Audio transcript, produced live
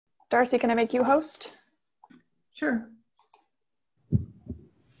Darcy, can I make you host? Sure.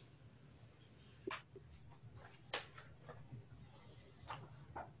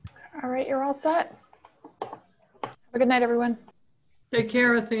 All right, you're all set. Have a good night, everyone. Take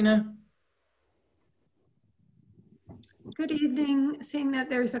care, Athena. Good evening. Seeing that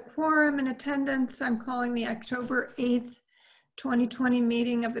there's a quorum in attendance, I'm calling the October 8th, 2020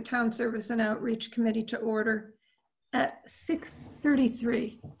 meeting of the Town Service and Outreach Committee to order at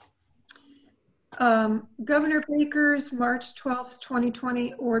 6:33. Governor Baker's March 12th,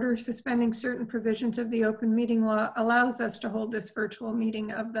 2020 order suspending certain provisions of the open meeting law allows us to hold this virtual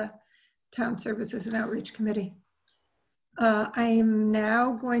meeting of the Town Services and Outreach Committee. I am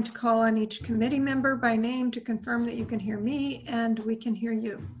now going to call on each committee member by name to confirm that you can hear me and we can hear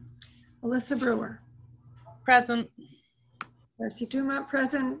you. Alyssa Brewer. Present. Darcy Dumont,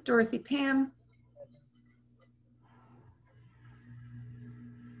 present. Dorothy Pam.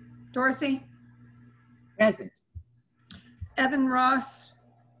 Dorothy. Present. Evan Ross.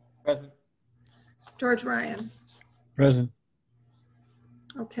 Present. George Ryan. Present.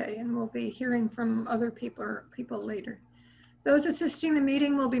 Okay, and we'll be hearing from other people later. Those assisting the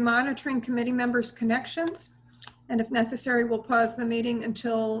meeting will be monitoring committee members' connections, and if necessary, we'll pause the meeting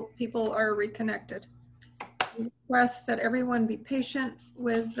until people are reconnected. We request that everyone be patient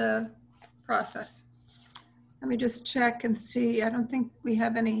with the process. Let me just check and see. I don't think we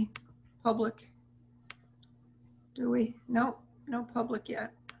have any public. Do we? No, no public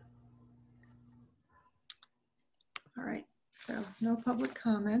yet. All right, so no public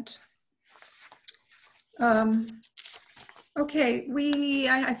comment. Okay,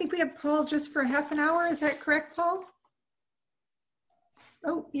 I think we have Paul just for half an hour. Is that correct, Paul?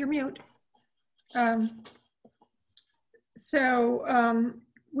 Oh, you're mute.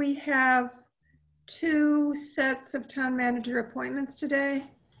 We have two sets of town manager appointments today.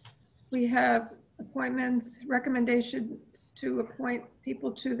 We have appointments, recommendations to appoint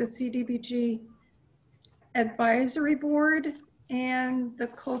people to the CDBG Advisory Board and the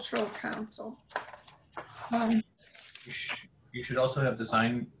Cultural Council. You should also have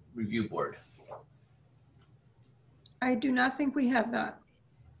Design Review Board. I do not think we have that.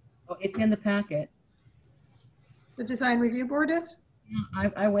 Oh, it's in the packet. The Design Review Board is?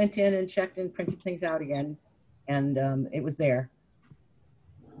 I went in and checked and printed things out again, and it was there.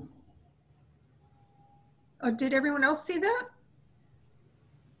 Oh, did everyone else see that?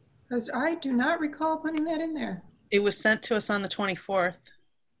 Because I do not recall putting that in there. It was sent to us on the 24th.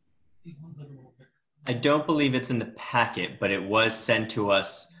 I don't believe it's in the packet, but it was sent to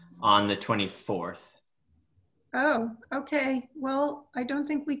us on the 24th. Oh, okay. Well, I don't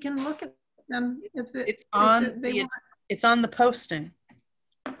think we can look at them if It's on the posting.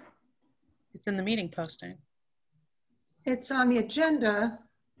 It's in the meeting posting. It's on the agenda.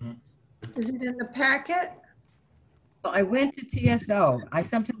 Is it in the packet? So I went to TSO. I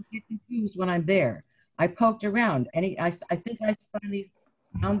sometimes get confused when I'm there. I poked around, and I think I finally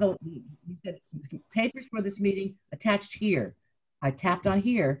found he said, papers for this meeting attached here. I tapped on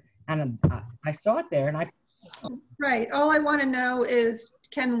here, and I saw it there, and Right. All I want to know is,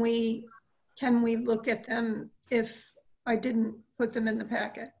 can we look at them if I didn't put them in the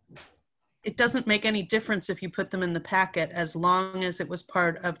packet? It doesn't make any difference if you put them in the packet as long as it was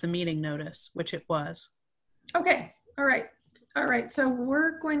part of the meeting notice, which it was. Okay. All right. All right. So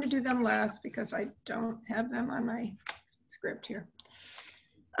we're going to do them last because I don't have them on my script here.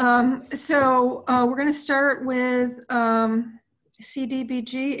 We're going to start with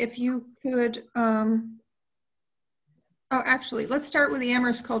CDBG. If you could, actually, let's start with the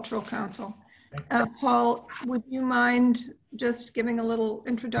Amherst Cultural Council. Paul, would you mind just giving a little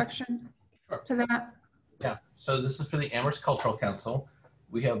introduction to that? Yeah, so this is for the Amherst Cultural Council.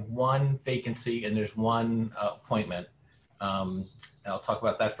 We have one vacancy and there's one appointment. I'll talk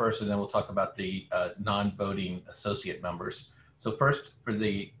about that first, and then we'll talk about the non-voting associate members. So first, for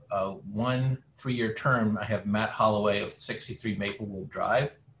the 1 3-year term, I have Matt Holloway of 63 Maplewood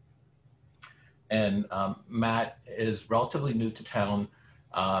Drive. And Matt is relatively new to town,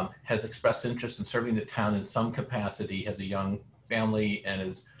 has expressed interest in serving the town in some capacity, has a young family, and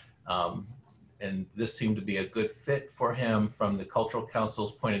is and this seemed to be a good fit for him from the Cultural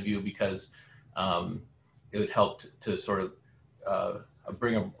Council's point of view, because it would help to sort of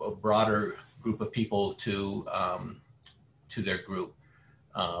bring a broader group of people to their group.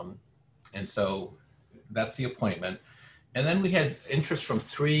 And so that's the appointment. And then we had interest from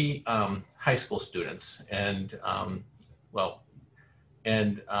 3 high school students, and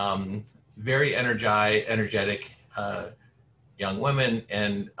very energetic young women,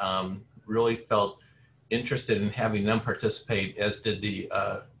 and really felt interested in having them participate, as did the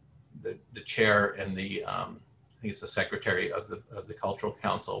the chair and the he's the secretary of the Cultural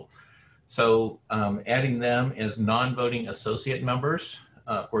Council. So adding them as non-voting associate members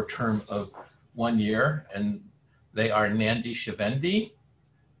for a term of 1 year, and they are Nandi Shivendi,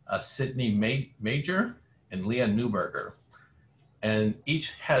 Sydney Major, and Leah Newberger. And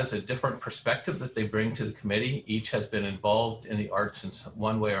each has a different perspective that they bring to the committee. Each has been involved in the arts in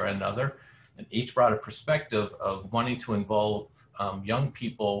one way or another, and each brought a perspective of wanting to involve young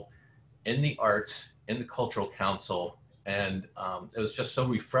people in the arts, in the Cultural Council. And it was just so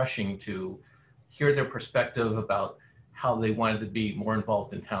refreshing to hear their perspective about how they wanted to be more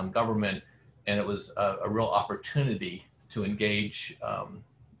involved in town government. And it was a real opportunity to engage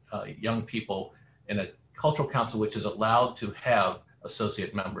young people in a Cultural Council, which is allowed to have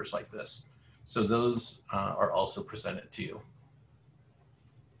associate members like this. So those are also presented to you.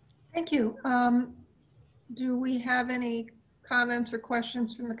 Thank you. Do we have any comments or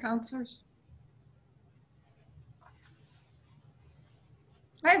questions from the counselors?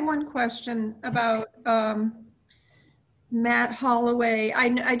 I have one question about Matt Holloway.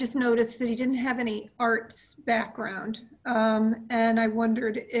 I just noticed that he didn't have any arts background. And I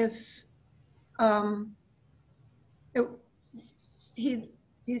wondered if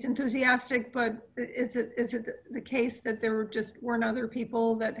he's enthusiastic, but is it the case that there weren't other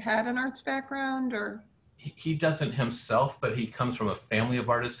people that had an arts background, or? He doesn't himself, but he comes from a family of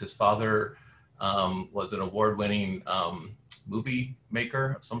artists. His father was an award-winning movie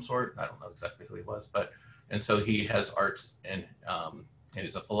maker of some sort. I don't know exactly who he was, but, and so he has arts, and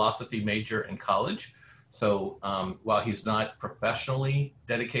he's a philosophy major in college. So while he's not professionally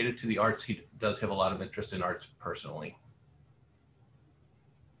dedicated to the arts, he does have a lot of interest in arts personally.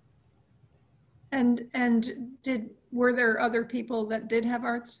 And were there other people that did have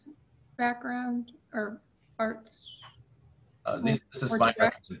arts background or arts? This is my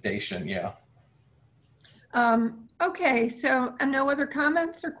recommendation, yeah. Okay, so no other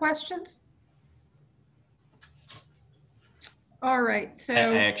comments or questions? All right, so.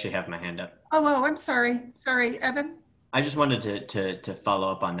 I actually have my hand up. Oh, I'm sorry. Sorry, Evan. I just wanted to follow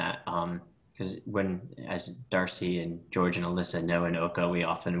up on that because as Darcy and George and Alyssa know in OCA, we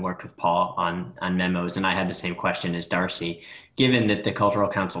often worked with Paul on memos, and I had the same question as Darcy. Given that the Cultural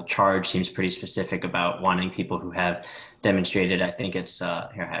Council charge seems pretty specific about wanting people who have demonstrated, I think it's,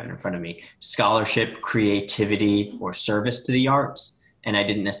 here I have it in front of me, scholarship, creativity, or service to the arts. And I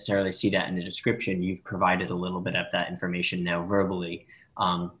didn't necessarily see that in the description. You've provided a little bit of that information now verbally.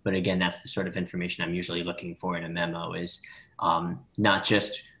 But again, that's the sort of information I'm usually looking for in a memo is not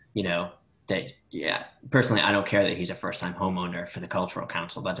just, that, yeah, personally, I don't care that he's a first-time homeowner for the Cultural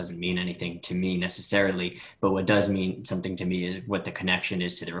Council. That doesn't mean anything to me necessarily. But what does mean something to me is what the connection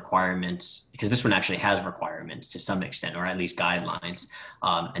is to the requirements, because this one actually has requirements to some extent, or at least guidelines.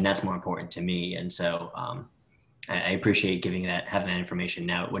 And that's more important to me. And so I appreciate having that information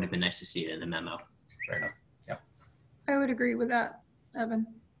now. It would have been nice to see it in the memo. Fair enough. Yeah. I would agree with that, Evan.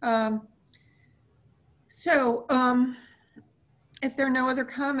 If there are no other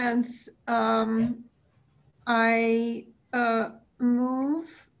comments, I move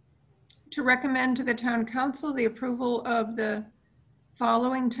to recommend to the Town Council the approval of the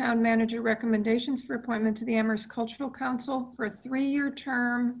following town manager recommendations for appointment to the Amherst Cultural Council for a 3-year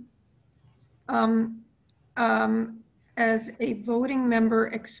term as a voting member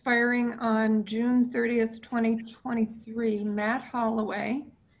expiring on June 30th, 2023, Matt Holloway,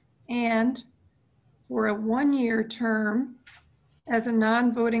 and for a 1-year term as a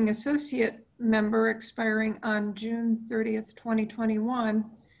non-voting associate member expiring on June 30th, 2021,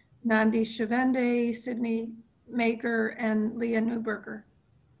 Nandi Shivendi, Sydney Maker, and Leah Newberger.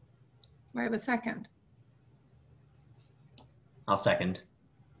 Do I have a second? I'll second.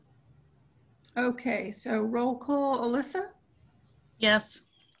 Okay, so roll call. Alyssa? Yes.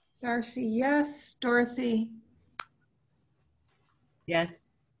 Darcy, yes. Dorothy? Yes.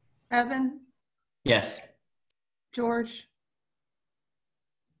 Evan? Yes. George?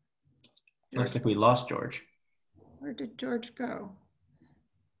 Looks like we lost George. Where did George go?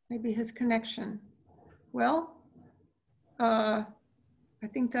 Maybe his connection. Well, I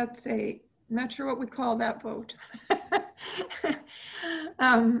think that's I'm not sure what we call that vote.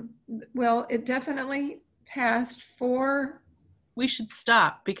 Well, it definitely passed for. We should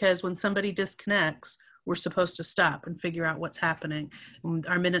stop, because when somebody disconnects, we're supposed to stop and figure out what's happening. And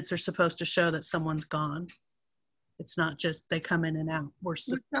our minutes are supposed to show that someone's gone. It's not just they come in and out. Would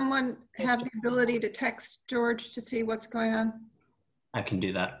someone have the ability to text George to see what's going on? I can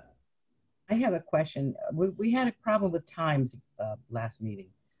do that. I have a question. We had a problem with times last meeting.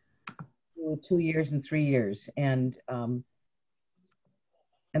 2 years and 3 years. And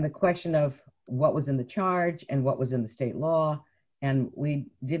and the question of what was in the charge and what was in the state law. And we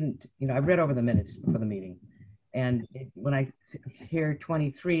didn't, I read over the minutes for the meeting. And when I hear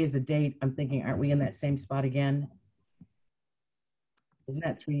 23 as a date, I'm thinking, aren't we in that same spot again? Isn't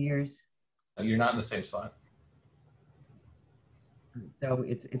that 3 years? You're not in the same spot. So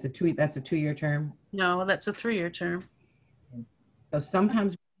it's a that's a 2-year term. No, that's a 3-year term. So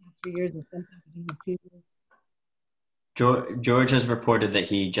sometimes we have 3 years and sometimes we have 2 years. George has reported that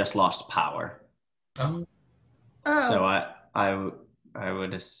he just lost power. Oh. Oh, So I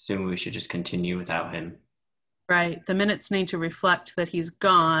would assume we should just continue without him. Right. The minutes need to reflect that he's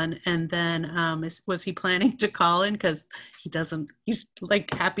gone. And then was he planning to call in? Because he's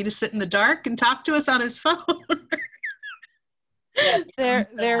like happy to sit in the dark and talk to us on his phone.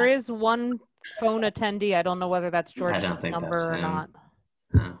 There is one phone attendee. I don't know whether that's George's number or not.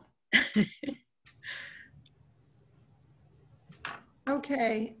 No.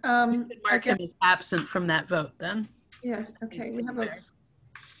 okay. Mark him as absent from that vote then. Yeah, okay, we have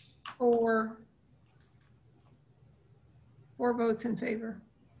four votes in favor.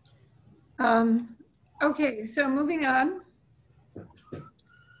 Okay, so moving on.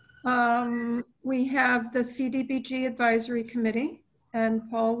 We have the CDBG Advisory Committee, and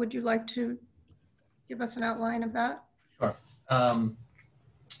Paul, would you like to give us an outline of that? Sure.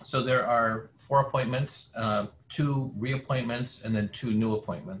 So there are 4 appointments, 2 reappointments, and then 2 new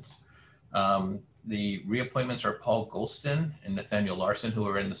appointments. The reappointments are Paul Golston and Nathaniel Larson, who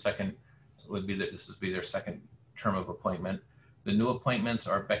are in the second, this would be their second term of appointment. The new appointments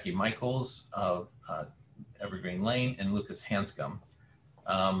are Becky Michaels of Evergreen Lane and Lucas Hanscom.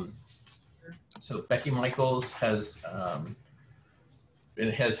 So Becky Michaels has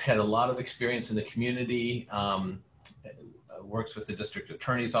had a lot of experience in the community, works with the district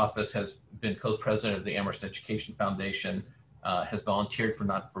attorney's office, has been co-president of the Amherst Education Foundation, has volunteered for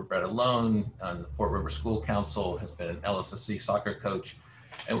Not for Bread Alone, on the Fort River School Council, has been an LSSC soccer coach,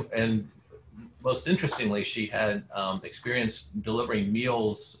 and most interestingly, she had experience delivering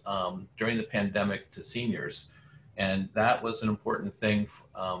meals during the pandemic to seniors, and that was an important thing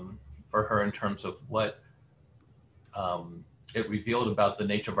for her in terms of what it revealed about the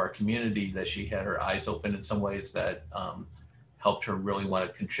nature of our community, that she had her eyes open in some ways that helped her really want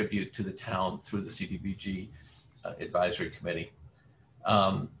to contribute to the town through the CDBG Advisory Committee.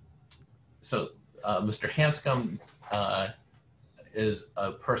 So Mr. Hanscom is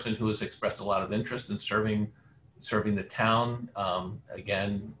a person who has expressed a lot of interest in serving the town.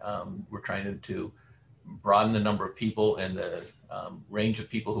 Again, we're trying to broaden the number of people and the range of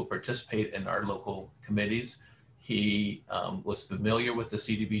people who participate in our local committees. He was familiar with the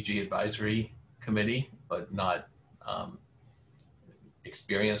CDBG Advisory Committee, but not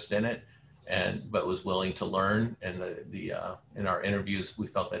experienced in it, but was willing to learn. And in our interviews, we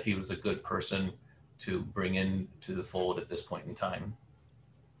felt that he was a good person to bring into the fold at this point in time.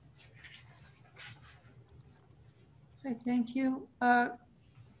 Okay, thank you.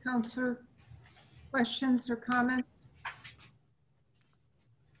 Counselor, questions or comments?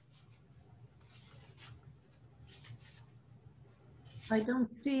 I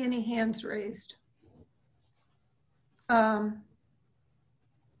don't see any hands raised.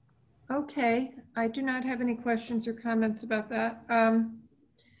 Okay, I do not have any questions or comments about that.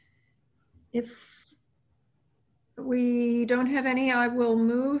 If we don't have any, I will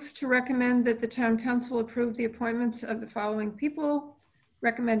move to recommend that the town council approve the appointments of the following people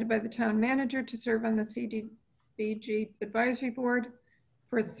recommended by the town manager to serve on the CDBG Advisory Board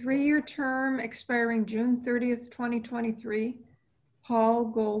for a 3-year term expiring June 30th, 2023.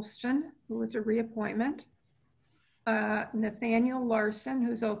 Paul Golston, who is a reappointment, Nathaniel Larson,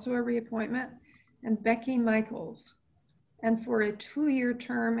 who's also a reappointment, and Becky Michaels. And for a 2-year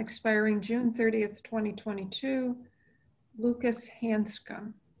term expiring June 30th, 2022, Lucas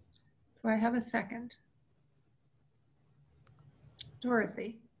Hanscom. Do I have a second?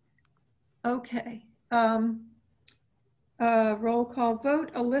 Dorothy. Okay. Roll call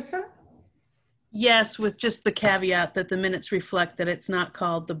vote. Alyssa? Yes, with just the caveat that the minutes reflect that it's not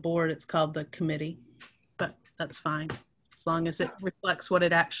called the board, it's called the committee. But that's fine, as long as it reflects what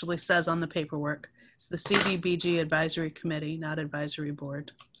it actually says on the paperwork. It's the CDBG Advisory Committee, not Advisory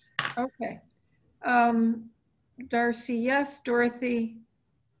Board. Okay. Darcy, yes. Dorothy?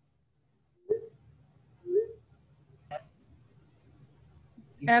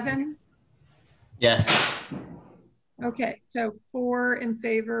 Evan? Yes. Okay, so 4 in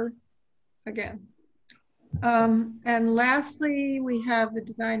favor again. And lastly, we have the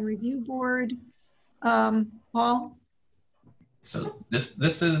Design Review Board. Paul? So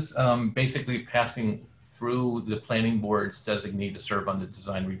this is basically passing through the planning board's designee to serve on the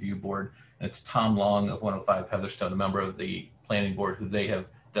design review board. And it's Tom Long of 105 Heatherstone, a member of the planning board who they have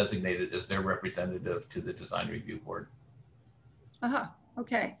designated as their representative to the design review board.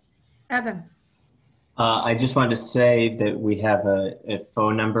 Okay. Evan. I just wanted to say that we have a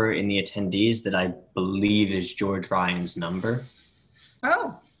phone number in the attendees that I believe is George Ryan's number.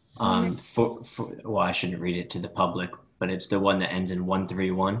 Oh. Well, I shouldn't read it to the public, but it's the one that ends in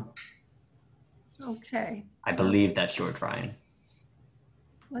 131. Okay. I believe that's George Ryan.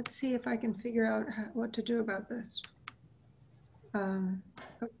 Let's see if I can figure out what to do about this.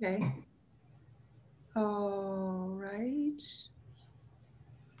 Okay. All right.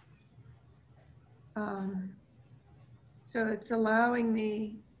 So it's allowing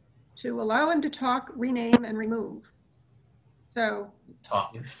me to allow him to talk, rename, and remove. So.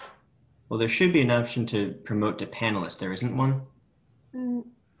 Talk. Well, there should be an option to promote to panelist. There isn't one?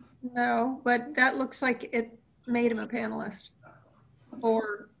 No, but that looks like it made him a panelist.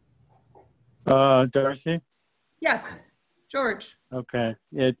 Or. Darcy? Yes, George. Okay.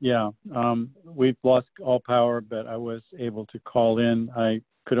 We've lost all power, but I was able to call in. I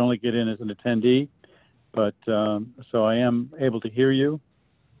could only get in as an attendee, but so I am able to hear you,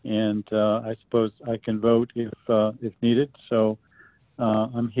 and I suppose I can vote if needed. So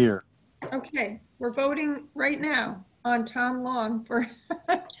I'm here. Okay, we're voting right now on Tom Long for.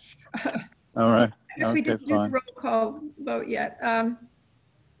 All right. I guess we didn't do the roll call vote yet.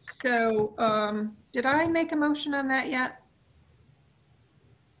 Did I make a motion on that yet?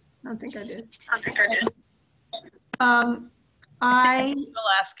 I don't think I did. Still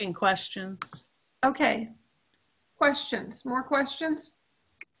asking questions. Okay. Questions, more questions?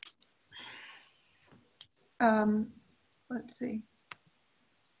 Let's see.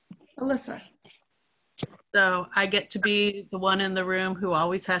 Alyssa. So I get to be the one in the room who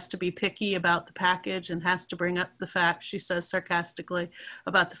always has to be picky about the package and has to bring up the fact, she says sarcastically,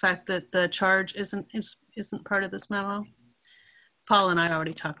 about the fact that the charge isn't part of this memo. Paul and I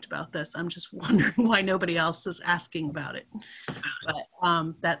already talked about this. I'm just wondering why nobody else is asking about it.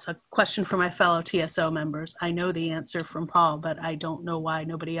 But that's a question for my fellow TSO members. I know the answer from Paul, but I don't know why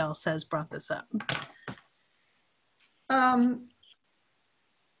nobody else has brought this up.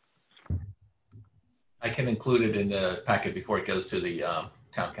 I can include it in the packet before it goes to the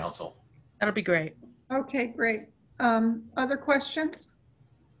town council. That'll be great. Okay, great. Other questions?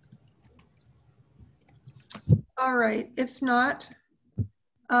 All right, if not,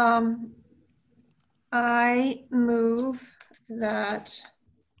 I move that,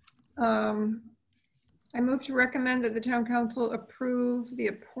 I move to recommend that the town council approve the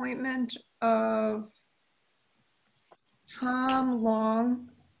appointment of Tom Long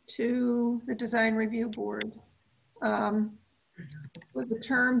to the design review board with the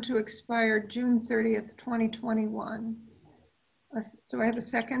term to expire June 30th, 2021. Do I have a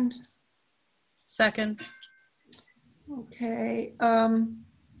second? Second. Okay,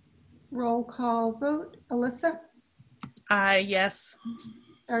 roll call vote. Alyssa? Yes.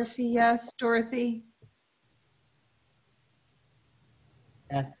 Darcy, yes. Dorothy?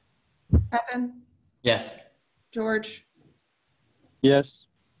 Yes. Evan? Yes. George? Yes.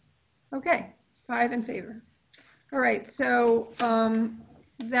 Okay, 5 in favor. All right, so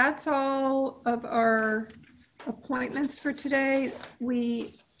that's all of our appointments for today.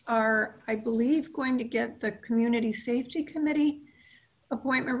 We are, I believe, going to get the Community Safety Committee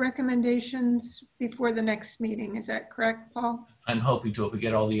appointment recommendations before the next meeting. Is that correct, Paul? I'm hoping to, if we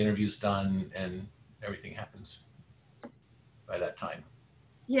get all the interviews done and everything happens by that time.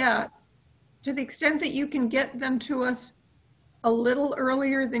 Yeah, to the extent that you can get them to us a little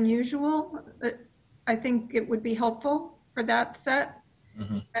earlier than usual, I think it would be helpful for that set.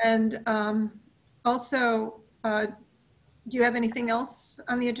 Mm-hmm. And also, do you have anything else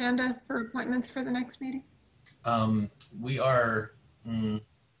on the agenda for appointments for the next meeting? We are,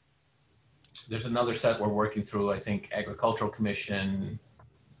 there's another set we're working through, I think Agricultural Commission.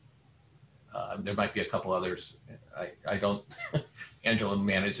 There might be a couple others. I don't, Angela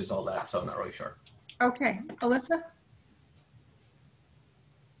manages all that, so I'm not really sure. Okay, Alyssa?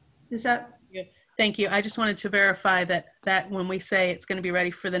 Is that? Yeah. Thank you. I just wanted to verify that when we say it's going to be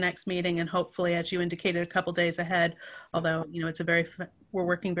ready for the next meeting, and hopefully, as you indicated, a couple days ahead, although, you know, it's we're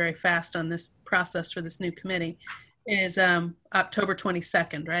working very fast on this process for this new committee, is October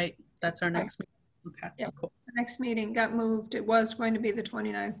 22nd, right? That's our next meeting. Okay. Yeah, cool. The next meeting got moved. It was going to be the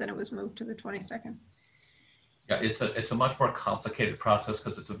 29th, then it was moved to the 22nd. Yeah, it's a much more complicated process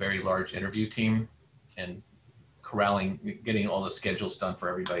because it's a very large interview team, and getting all the schedules done for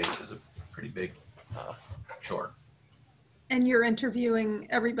everybody is a pretty big chore. And you're interviewing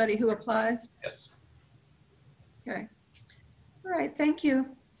everybody who applies? Yes. Okay. All right, thank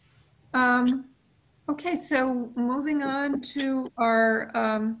you. Okay, so moving on to our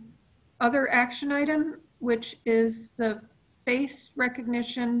other action item, which is the face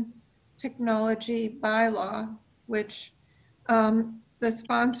recognition technology bylaw, which the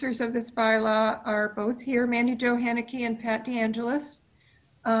sponsors of this bylaw are both here, Mandy Jo Haneke and Pat DeAngelis.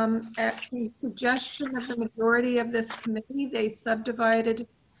 At the suggestion of the majority of this committee, they subdivided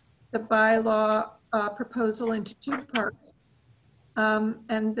the bylaw proposal into two parts.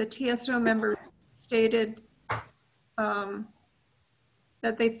 And the TSO members stated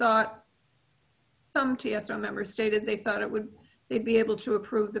that they thought, some TSO members stated they thought they'd be able to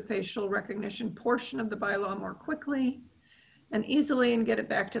approve the facial recognition portion of the bylaw more quickly and easily and get it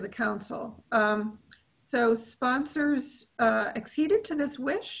back to the council. So sponsors acceded to this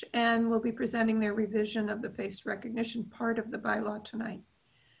wish and will be presenting their revision of the face recognition part of the bylaw tonight.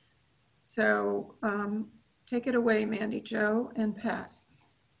 So take it away, Mandy Jo and Pat.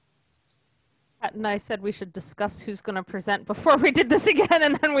 Pat and I said we should discuss who's going to present before we did this again,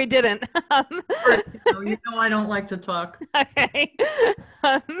 and then we didn't. You know I don't like to talk. Okay.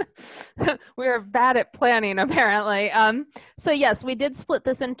 We're bad at planning, apparently. So yes, we did split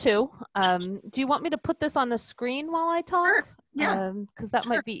this in two. Do you want me to put this on the screen while I talk? Sure. Yeah. Because that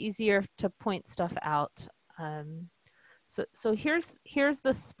might be easier to point stuff out. So here's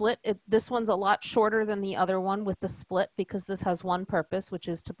the split. This one's a lot shorter than the other one with the split because this has one purpose, which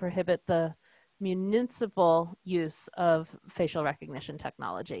is to prohibit the municipal use of facial recognition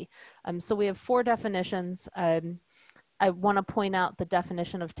technology. So we have 4 definitions. I want to point out the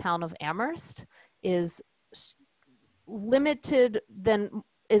definition of town of Amherst is limited,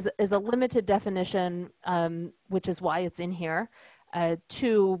 is a limited definition, which is why it's in here.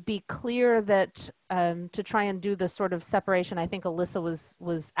 To be clear that to try and do the sort of separation, I think Alyssa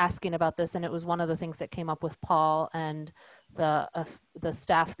was asking about this, and it was one of the things that came up with Paul and the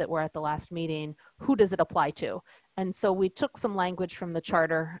staff that were at the last meeting. Who does it apply to? And so we took some language from the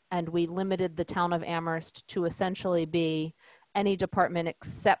charter and we limited the town of Amherst to essentially be any department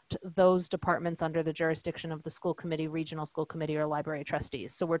except those departments under the jurisdiction of the school committee, regional school committee, or library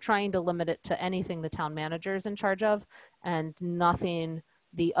trustees. So we're trying to limit it to anything the town manager is in charge of and nothing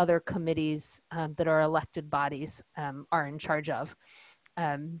the other committees that are elected bodies are in charge of.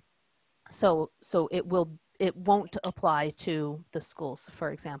 So it won't apply to the schools,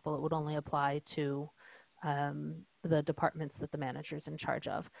 for example. It would only apply to the departments that the manager is in charge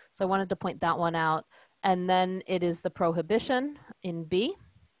of. So I wanted to point that one out. And then it is the prohibition in B.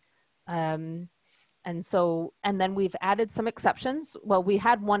 And then we've added some exceptions. Well, we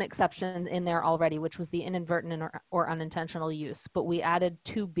had one exception in there already, which was the inadvertent or unintentional use, but we added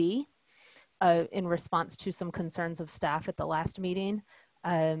 2B in response to some concerns of staff at the last meeting.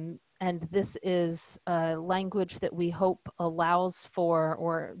 And this is language that we hope allows for,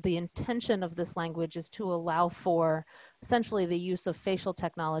 or the intention of this language is to allow for essentially the use of facial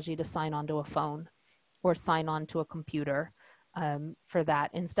technology to sign onto a phone or sign on to a computer for that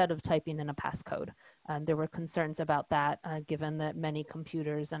instead of typing in a passcode. There were concerns about that given that many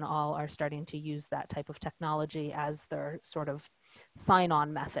computers and all are starting to use that type of technology as their sort of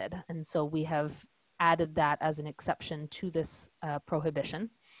sign-on method. And so we have added that as an exception to this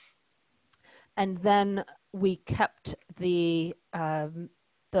prohibition. And then we kept the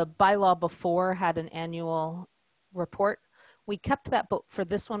bylaw before had an annual report. We kept that, but for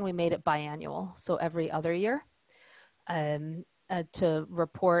this one, we made it biannual, so every other year to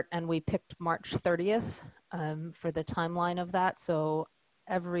report, and we picked March 30th for the timeline of that, so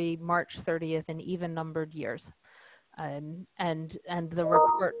every March 30th in even numbered years. And the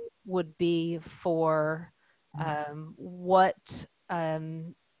report would be for what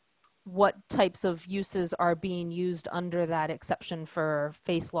types of uses are being used under that exception for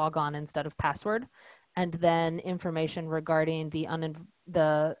face logon instead of password, and then information regarding the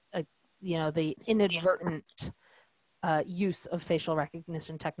inadvertent use of facial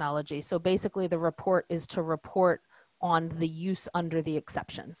recognition technology. So basically the report is to report on the use under the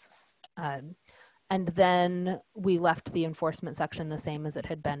exceptions. And then we left the enforcement section the same as it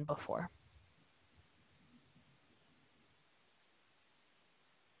had been before.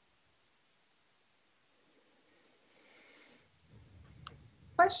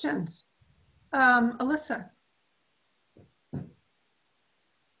 Questions? Alyssa.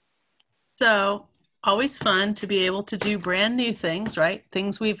 So always fun to be able to do brand new things, right?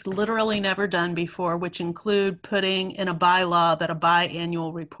 Things we've literally never done before, which include putting in a bylaw that a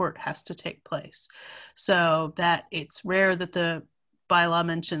biannual report has to take place. So that it's rare that the bylaw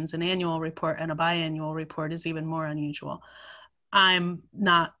mentions an annual report, and a biannual report is even more unusual. I'm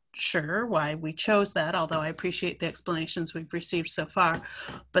not sure why we chose that, although I appreciate the explanations we've received so far.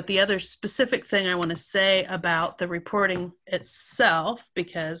 But the other specific thing I want to say about the reporting itself,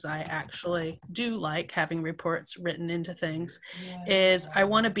 because I actually do like having reports written into things, is I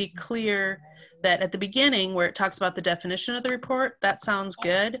want to be clear that at the beginning where it talks about the definition of the report, that sounds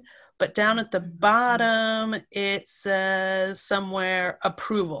good. But down at the bottom, it says somewhere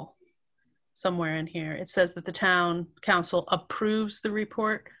approval. Somewhere in here, it says that the town council approves the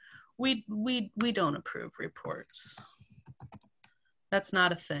report. We don't approve reports. That's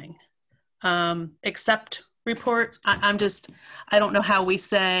not a thing. Accept reports. I don't know how we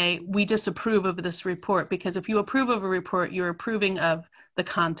say we disapprove of this report, because if you approve of a report, you're approving of the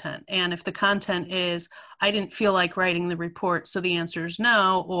content. And if the content is, I didn't feel like writing the report, so the answer is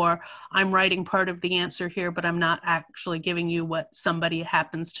no, or I'm writing part of the answer here, but I'm not actually giving you what somebody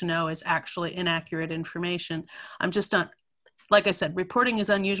happens to know is actually inaccurate information. I'm just not, like I said, reporting is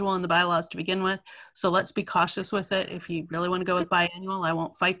unusual in the bylaws to begin with, so let's be cautious with it. If you really want to go with biannual, I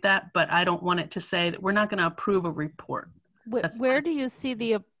won't fight that, but I don't want it to say that we're not going to approve a report. Where do you see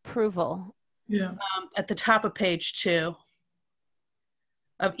the approval? Yeah. At the top of page 2,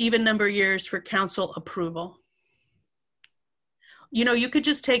 of even number years for council approval. You know, you could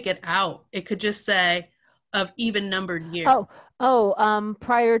just take it out. It could just say of even numbered years.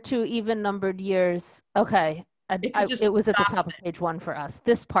 Prior to even numbered years. Okay. It was at the top of page 1 for us.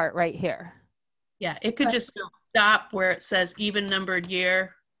 This part right here. Yeah, it could just stop where it says even numbered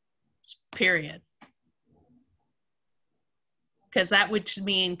year, period. Because that would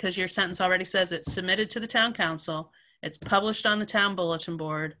mean, because your sentence already says it's submitted to the town council, it's published on the town bulletin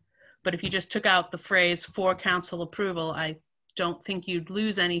board. But if you just took out the phrase for council approval, I don't think you'd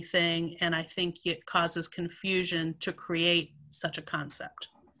lose anything. And I think it causes confusion to create such a concept.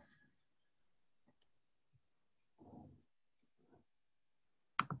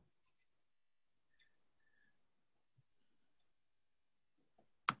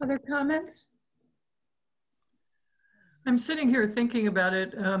 Other comments? I'm sitting here thinking about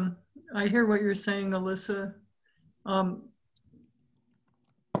it. I hear what you're saying, Alyssa.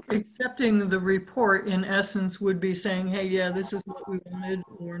 Accepting the report in essence would be saying, hey, yeah, this is what we wanted,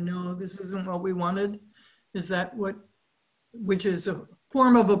 or no, this isn't what we wanted. Is that what, which is a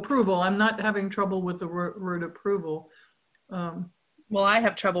form of approval? I'm not having trouble with the word approval. Well, I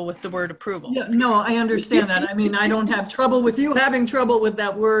have trouble with the word approval. Yeah, no, I understand that. I mean, I don't have trouble with you having trouble with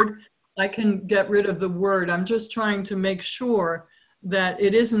that word. I can get rid of the word. I'm just trying to make sure that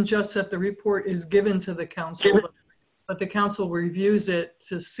it isn't just that the report is given to the council, but the council reviews it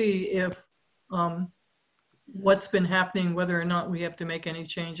to see if what's been happening, whether or not we have to make any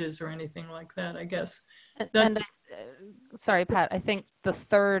changes or anything like that, I guess. Sorry, Pat, I think the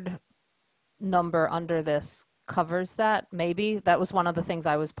third number under this covers that. Maybe that was one of the things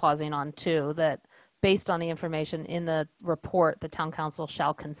I was pausing on too, that based on the information in the report, the town council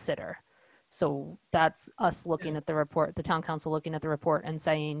shall consider. So that's us looking at the report, the town council looking at the report and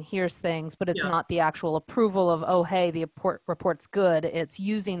saying, here's things, but it's not the actual approval of, oh, hey, the report's good. It's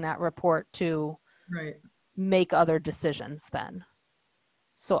using that report to make other decisions then.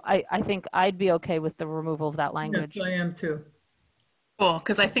 So I think I'd be okay with the removal of that language. Yes, I am too. Cool,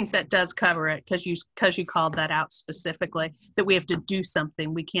 because I think that does cover it, because you called that out specifically, that we have to do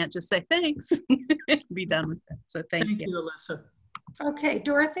something. We can't just say thanks, be done with it. So thank you. Alyssa. Okay,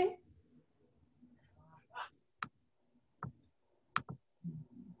 Dorothy?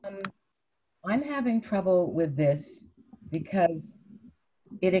 I'm having trouble with this because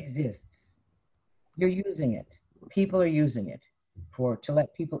it exists. You're using it. People are using it to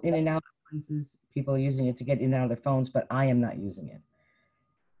let people in and out of places. People are using it to get in and out of their phones, but I am not using it.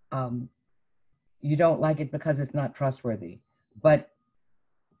 You don't like it because it's not trustworthy, but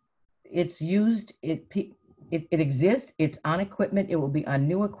it's used, it exists, it's on equipment, it will be on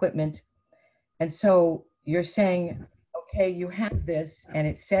new equipment. And so you're saying, okay, you have this and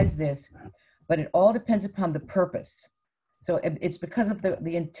it says this, but it all depends upon the purpose. So it's because of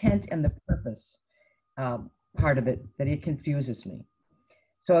the intent and the purpose part of it that it confuses me.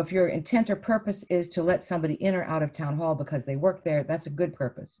 So if your intent or purpose is to let somebody in or out of town hall because they work there, that's a good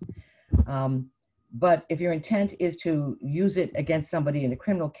purpose. But if your intent is to use it against somebody in a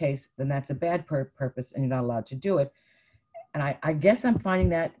criminal case, then that's a bad purpose and you're not allowed to do it. And I guess I'm finding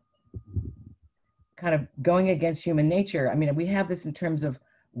that kind of going against human nature. I mean, we have this in terms of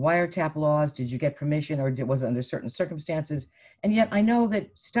wiretap laws. Did you get permission, or was it under certain circumstances? And yet I know that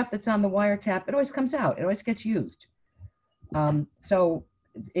stuff that's on the wiretap, it always comes out. It always gets used. So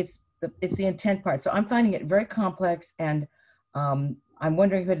it's the intent part. So I'm finding it very complex, and I'm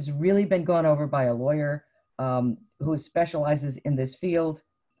wondering if it has really been gone over by a lawyer who specializes in this field.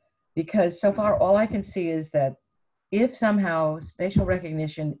 Because so far, all I can see is that if somehow facial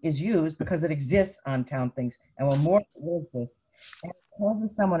recognition is used because it exists on town things and will exist, and it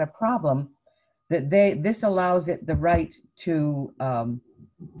causes someone a problem, that this allows it the right to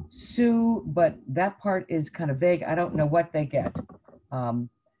sue, but that part is kind of vague. I don't know what they get. And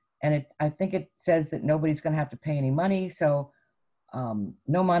I think it says that nobody's going to have to pay any money. So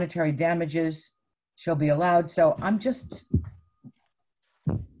no monetary damages shall be allowed. So I'm just,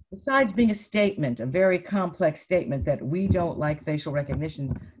 besides being a statement, a very complex statement that we don't like facial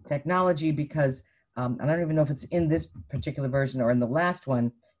recognition technology because, and I don't even know if it's in this particular version or in the last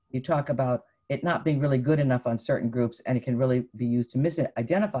one, you talk about it not being really good enough on certain groups and it can really be used to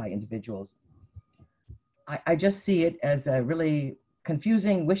misidentify individuals. I just see it as a really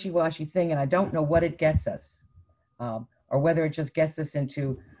confusing, wishy-washy thing, and I don't know what it gets us, or whether it just gets us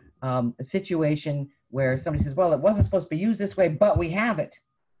into a situation where somebody says, well, it wasn't supposed to be used this way, but we have it,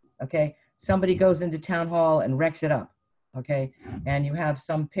 okay? Somebody goes into town hall and wrecks it up, okay? And you have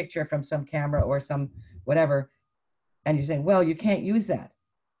some picture from some camera or some whatever, and you're saying, well, you can't use that.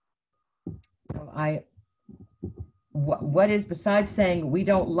 So what is, besides saying we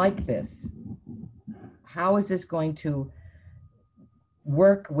don't like this, how is this going to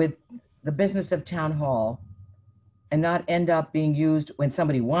work with the business of town hall and not end up being used when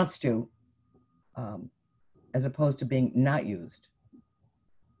somebody wants to, as opposed to being not used?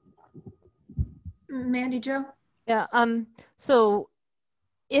 Mandy Jo? Yeah, so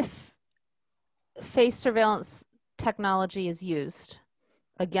if face surveillance technology is used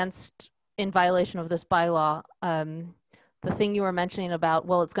in violation of this bylaw, the thing you were mentioning about,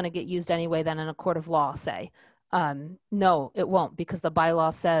 well, it's going to get used anyway then in a court of law, say. No, it won't, because the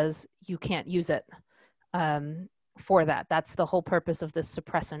bylaw says you can't use it for that. That's the whole purpose of this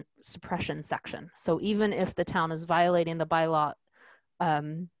suppression section. So even if the town is violating the bylaw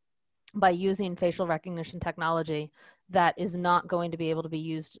by using facial recognition technology, that is not going to be able to be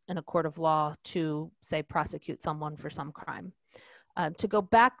used in a court of law to, say, prosecute someone for some crime. To go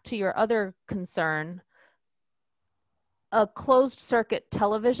back to your other concern, a closed circuit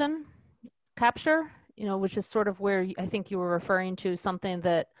television capture, which is sort of where I think you were referring to something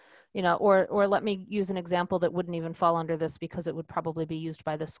that, or let me use an example that wouldn't even fall under this because it would probably be used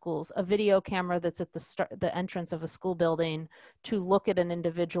by the schools. A video camera that's at the entrance of a school building to look at an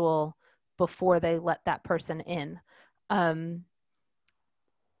individual before they let that person in.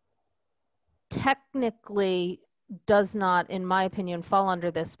 Technically does not, in my opinion, fall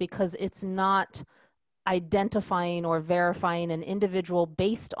under this because it's not identifying or verifying an individual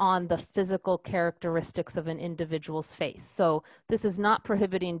based on the physical characteristics of an individual's face. So this is not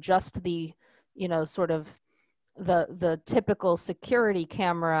prohibiting just the, sort of the typical security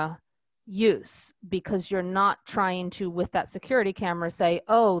camera use, because you're not trying to, with that security camera, say,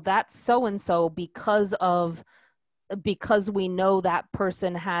 oh, that's so-and-so because we know that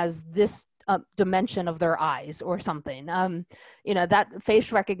person has this dimension of their eyes or something. That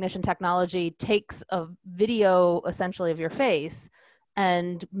face recognition technology takes a video essentially of your face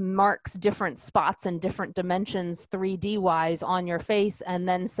and marks different spots and different dimensions 3D wise on your face, and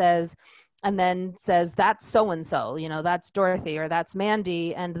then says that's so-and-so, that's Dorothy or that's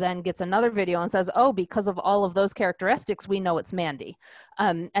Mandy, and then gets another video and says, oh, because of all of those characteristics, we know it's Mandy.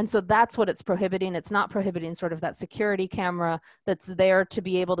 And so that's what it's prohibiting. It's not prohibiting sort of that security camera that's there to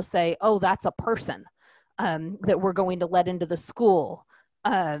be able to say, oh, that's a person that we're going to let into the school.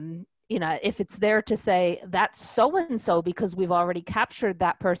 If it's there to say that's so-and-so because we've already captured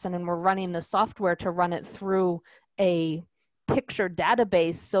that person and we're running the software to run it through a picture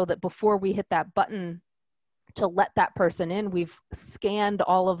database so that before we hit that button to let that person in, we've scanned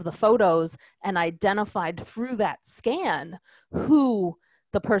all of the photos and identified through that scan who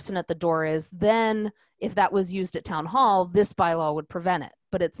the person at the door is, then if that was used at town hall, this bylaw would prevent it.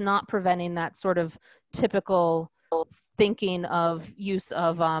 But it's not preventing that sort of typical thinking of use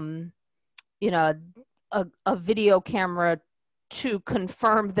of, a video camera to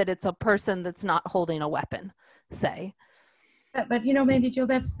confirm that it's a person that's not holding a weapon, say. But Mandy Jo,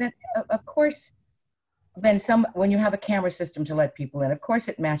 that's of course, when you have a camera system to let people in, of course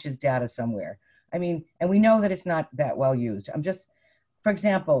it matches data somewhere. I mean, and we know that it's not that well used. For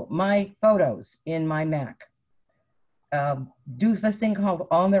example, my photos in my Mac do this thing called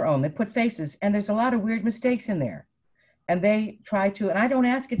on their own. They put faces, and there's a lot of weird mistakes in there. And they try to, and I don't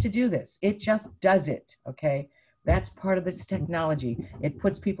ask it to do this. It just does it, okay? That's part of this technology. It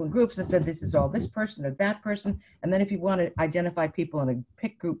puts people in groups and said, this is all this person or that person. And then if you want to identify people in a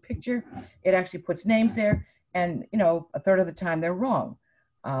group picture, it actually puts names there. And, a third of the time they're wrong.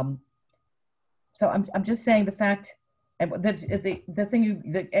 So I'm just saying the fact, And the thing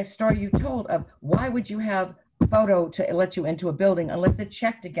the story you told of why would you have photo to let you into a building unless it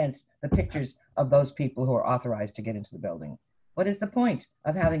checked against the pictures of those people who are authorized to get into the building? What is the point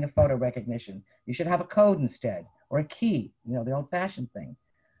of having a photo recognition? You should have a code instead, or a key, you know, the old-fashioned thing.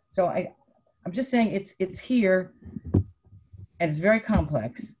 So I'm just saying it's here, and it's very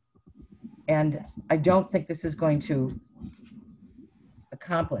complex, and I don't think this is going to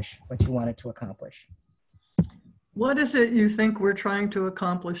accomplish what you want it to accomplish. What is it you think we're trying to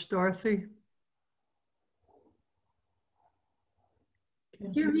accomplish, Dorothy?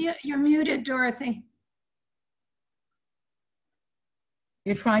 You're muted, Dorothy.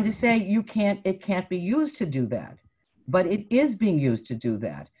 You're trying to say it can't be used to do that, but it is being used to do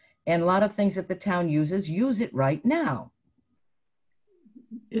that. And a lot of things that the town uses use it right now.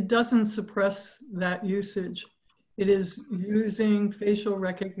 It doesn't suppress that usage. It is using facial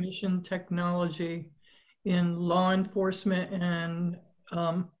recognition technology in law enforcement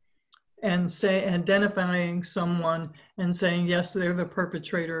and say identifying someone and saying, yes, they're the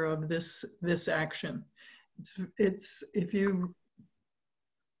perpetrator of this action.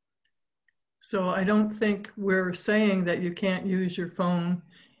 So I don't think we're saying that you can't use your phone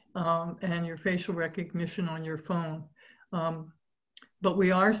and your facial recognition on your phone. But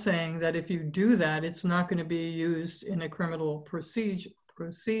we are saying that if you do that, it's not going to be used in a criminal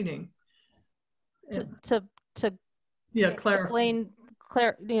proceeding. To explain,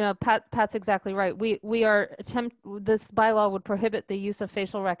 Pat's exactly right. We are this bylaw would prohibit the use of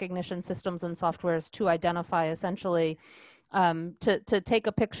facial recognition systems and softwares to identify, essentially, to take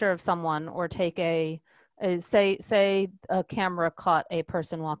a picture of someone, or take say a camera caught a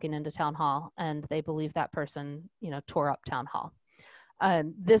person walking into town hall and they believe that person, tore up town hall.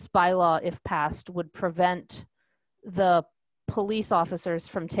 This bylaw, if passed, would prevent the police officers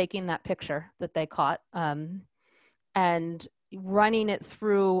from taking that picture that they caught and running it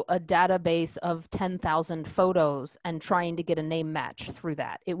through a database of 10,000 photos and trying to get a name match through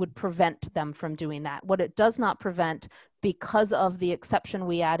that. It would prevent them from doing that. What it does not prevent, because of the exception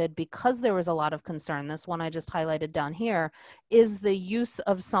we added, because there was a lot of concern, this one I just highlighted down here, is the use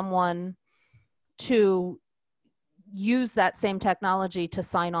of someone to use that same technology to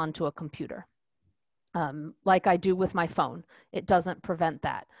sign on to a computer. Like I do with my phone. It doesn't prevent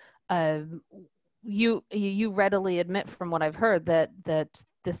that. You readily admit, from what I've heard, that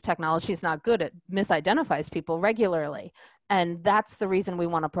this technology is not good. It misidentifies people regularly, and that's the reason we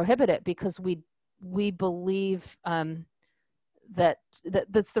want to prohibit it, because we believe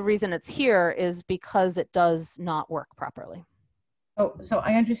that's the reason it's here, is because it does not work properly. Oh, so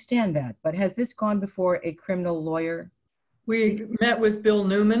I understand that, but has this gone before a criminal lawyer? We met with Bill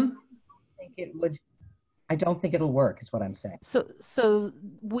Newman. I don't think it'll work, is what I'm saying. So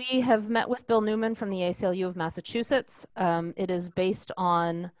we have met with Bill Newman from the ACLU of Massachusetts. It is based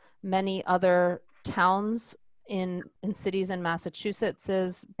on many other towns in cities in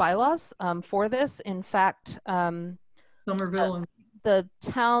Massachusetts' bylaws for this. In fact, Somerville and the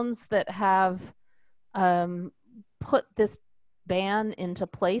towns that have put this ban into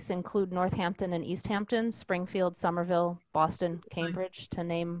place include Northampton and East Hampton, Springfield, Somerville, Boston, Cambridge, to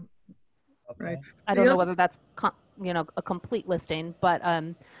name. Right. I don't know whether that's a complete listing, but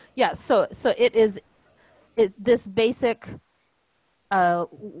yeah. So it is. This basic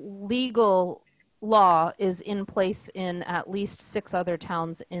legal law is in place in at least 6 other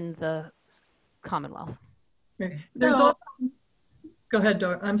towns in the Commonwealth. Okay. There's also. Go ahead,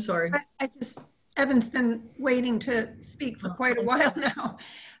 Dor. I'm sorry. Evan's been waiting to speak for quite a while now.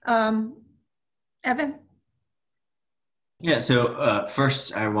 Evan? Yeah, so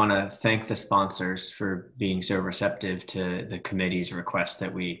first I want to thank the sponsors for being so receptive to the committee's request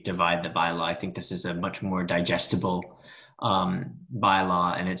that we divide the bylaw. I think this is a much more digestible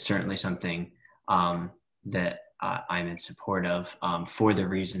bylaw, and it's certainly something that I'm in support of for the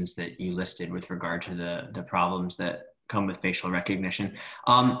reasons that you listed with regard to the problems that come with facial recognition.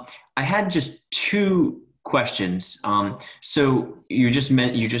 I had just 2 questions. So you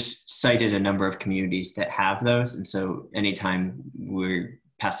just cited a number of communities that have those, and so anytime we're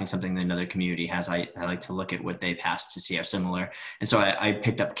passing something that another community has, I like to look at what they passed to see how similar. And so I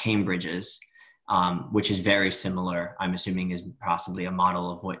picked up Cambridge's, which is very similar. I'm assuming is possibly a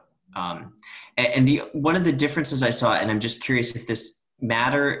model of what. And one of the differences I saw, and I'm just curious if this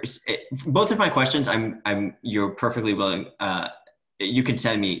matters. Both of my questions, you're perfectly willing. You can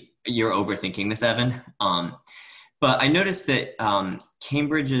tell me you're overthinking this, Evan. But I noticed that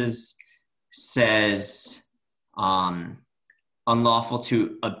Cambridge's says unlawful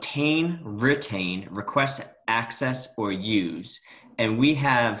to obtain, retain, request access, or use. And we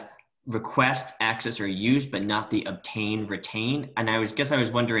have request, access, or use, but not the obtain, retain. And I was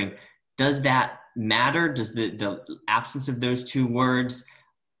wondering, does that matter? Does the absence of those two words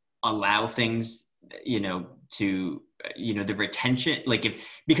allow things, to, the retention,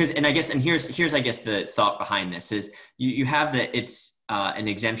 and here's, I guess, the thought behind this is you have that it's an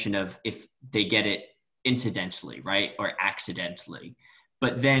exemption of if they get it incidentally, right? Or accidentally.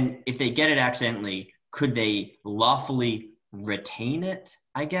 But then if they get it accidentally, could they lawfully retain it,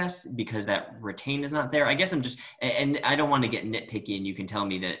 I guess, because that retain is not there? I guess and I don't want to get nitpicky, and you can tell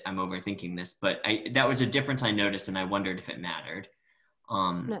me that I'm overthinking this, but that was a difference I noticed, and I wondered if it mattered.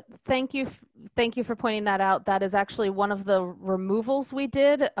 No, thank you for pointing that out. That is actually one of the removals we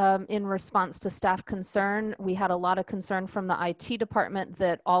did in response to staff concern. We had a lot of concern from the IT department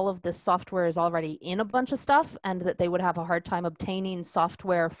that all of this software is already in a bunch of stuff, and that they would have a hard time obtaining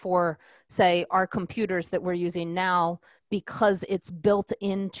software for, say, our computers that we're using now, because it's built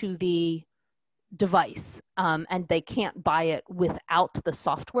into the device, and they can't buy it without the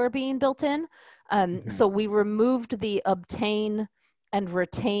software being built in. So we removed the obtain and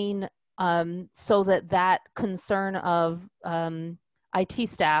retain, so that concern of IT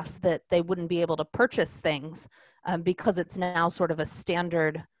staff that they wouldn't be able to purchase things because it's now sort of a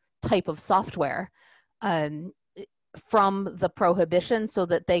standard type of software, from the prohibition, so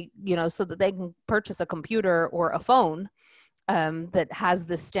that they can purchase a computer or a phone that has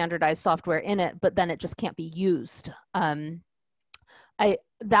this standardized software in it, but then it just can't be used.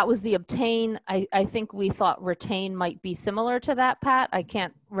 That was the obtain. I think we thought retain might be similar to that, Pat. I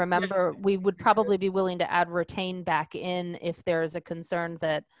can't remember. We would probably be willing to add retain back in if there is a concern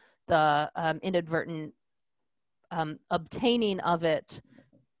that the inadvertent obtaining of it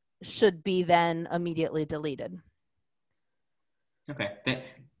should be then immediately deleted. Okay.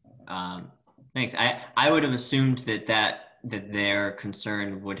 Thanks. I would have assumed that their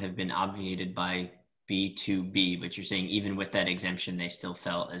concern would have been obviated by B2B, but you're saying even with that exemption, they still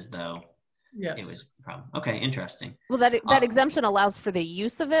felt as though it was a problem. Okay, interesting. Well, that exemption allows for the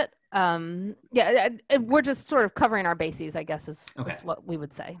use of it. We're just sort of covering our bases, I guess, is what we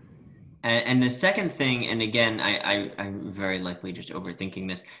would say. And the second thing, and again, I'm very likely just overthinking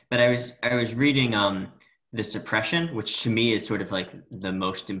this, but I was reading the suppression, which to me is sort of like the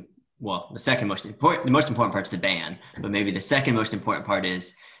most the most important part's the ban, but maybe the second most important part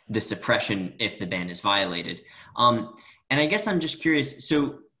is the suppression if the ban is violated. And I guess I'm just curious,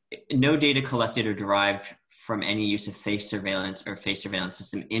 so no data collected or derived from any use of face surveillance or face surveillance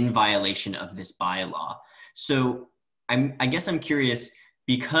system in violation of this bylaw. So I guess I'm curious,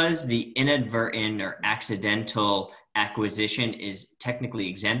 because the inadvertent or accidental acquisition is technically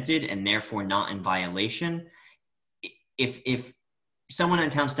exempted and therefore not in violation, if someone on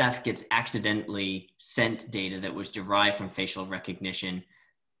town staff gets accidentally sent data that was derived from facial recognition,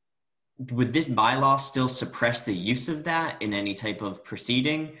 would this bylaw still suppress the use of that in any type of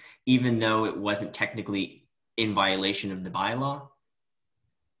proceeding, even though it wasn't technically in violation of the bylaw?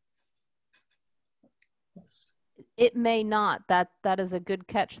 It may not. That is a good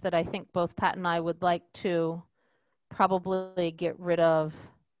catch that I think both Pat and I would like to probably get rid of.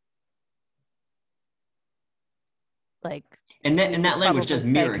 And that language does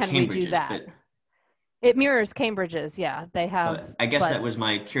mirror Cambridge's, but it mirrors Cambridge's. Yeah, they have. I guess that was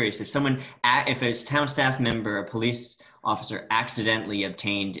my curious. If a town staff member, a police officer, accidentally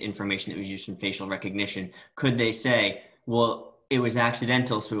obtained information that was used in facial recognition, could they say, well, it was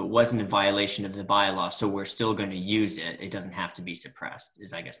accidental, so it wasn't a violation of the bylaw, so we're still going to use it. It doesn't have to be suppressed,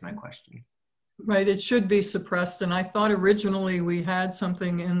 is I guess my question. Right, it should be suppressed. And I thought originally we had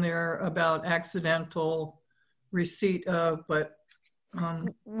something in there about accidental receipt of, but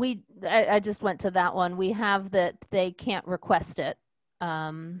I just went to that one. We have that they can't request it.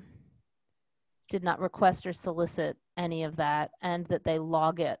 Did not request or solicit any of that, and that they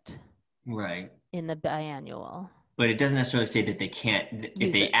log it right in the biannual. But it doesn't necessarily say that they can't,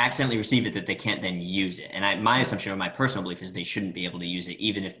 if they accidentally receive it, that they can't then use it. And my assumption or my personal belief is they shouldn't be able to use it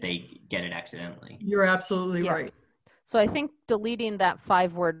even if they get it accidentally. You're absolutely right. So I think deleting that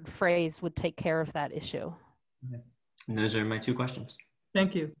 5-word phrase would take care of that issue. Okay. And those are my 2 questions.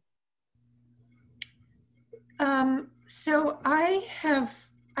 Thank you. So I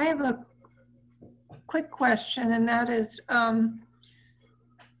have a quick question, and that is,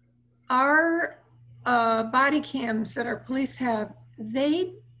 our body cams that our police have,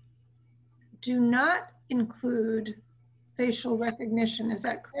 they do not include facial recognition. Is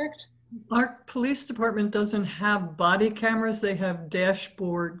that correct? Our police department doesn't have body cameras. They have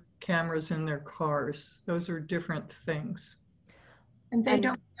dashboard cameras in their cars. Those are different things. And they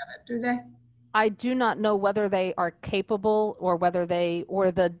don't have it, do they? I do not know whether they are capable or whether they,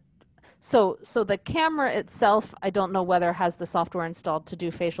 or the, So the camera itself, I don't know whether has the software installed to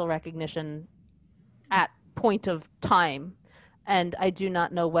do facial recognition at point of time. And I do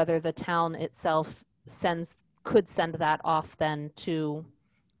not know whether the town itself could send that off then to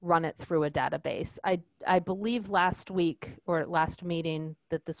run it through a database. I believe last week or at last meeting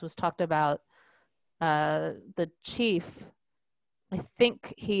that this was talked about, the chief, I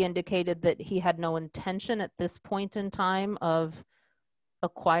think he indicated that he had no intention at this point in time of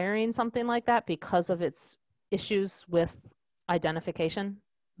acquiring something like that because of its issues with identification.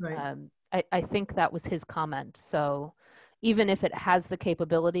 Right. I think that was his comment. So even if it has the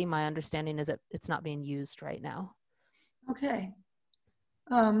capability, my understanding is it's not being used right now. Okay.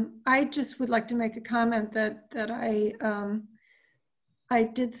 I just would like to make a comment that I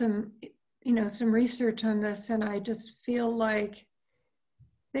did some research on this, and I just feel like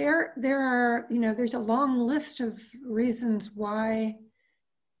there are, there's a long list of reasons why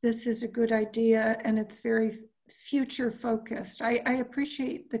this is a good idea, and it's very future focused. I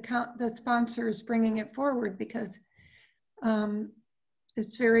appreciate the sponsors bringing it forward because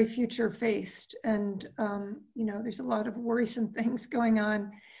it's very future faced, and there's a lot of worrisome things going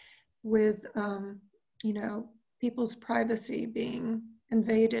on with people's privacy being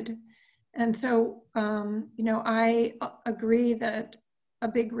invaded. And so I agree that a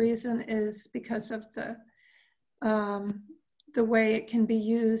big reason is because of the way it can be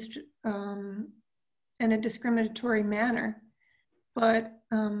used in a discriminatory manner. But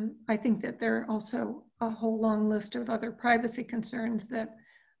I think that there are also a whole long list of other privacy concerns that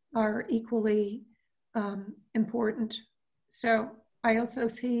are equally important. So I also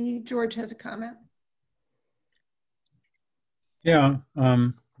see George has a comment. Yeah,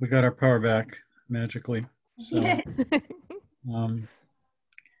 we got our power back magically. So,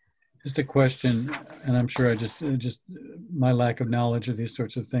 just a question, and I'm sure I just my lack of knowledge of these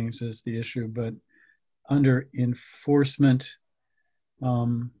sorts of things is the issue, but under enforcement,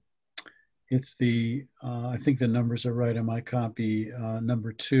 it's the, I think the numbers are right on my copy,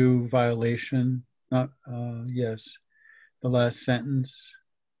 number 2 violation, yes, the last sentence.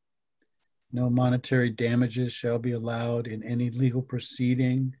 No monetary damages shall be allowed in any legal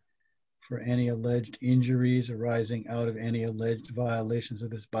proceeding for any alleged injuries arising out of any alleged violations of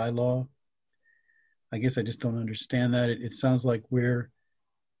this bylaw. I guess I just don't understand that. It sounds like we're,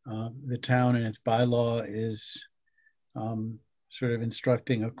 the town and its bylaw is sort of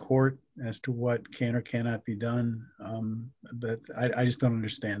instructing a court as to what can or cannot be done. But I just don't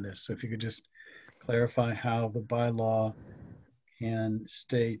understand this. So if you could just clarify how the bylaw can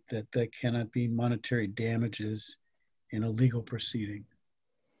state that there cannot be monetary damages in a legal proceeding.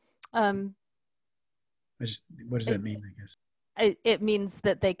 What does that mean, I guess? It means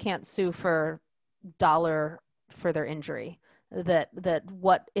that they can't sue for dollar for their injury. That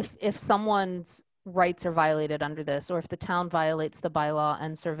what if someone's rights are violated under this, or if the town violates the bylaw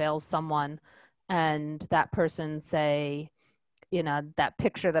and surveils someone, and that person, say, that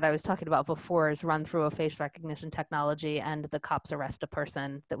picture that I was talking about before is run through a face recognition technology, and the cops arrest a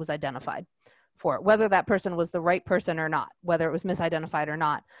person that was identified for it, whether that person was the right person or not, whether it was misidentified or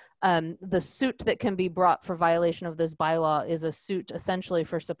not. The suit that can be brought for violation of this bylaw is a suit essentially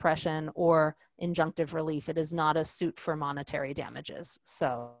for suppression or injunctive relief. It is not a suit for monetary damages.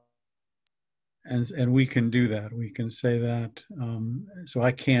 So. And we can do that. We can say that. So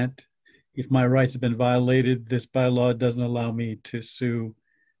I can't, if my rights have been violated, this bylaw doesn't allow me to sue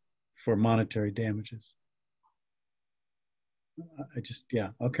for monetary damages.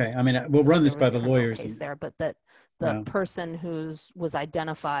 Okay. I mean, we'll run this by the lawyers. Case there, but that the person who was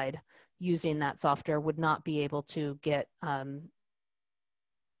identified using that software would not be able to get. I mean,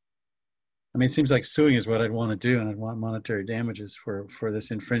 it seems like suing is what I'd want to do, and I'd want monetary damages for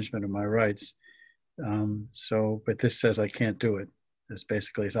this infringement of my rights. But this says I can't do it. That's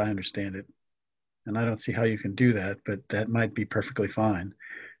basically as I understand it. And I don't see how you can do that, but that might be perfectly fine.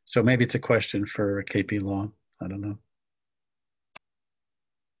 So maybe it's a question for KP Law. I don't know.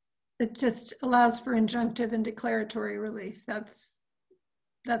 It just allows for injunctive and declaratory relief. That's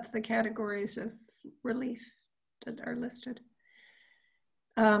the categories of relief that are listed.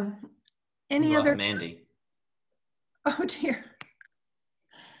 Any other? Mandy. Oh dear.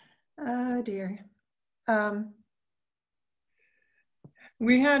 Oh dear.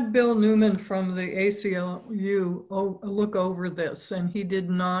 We had Bill Newman from the ACLU look over this, and he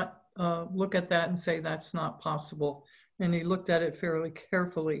did not look at that and say that's not possible. And he looked at it fairly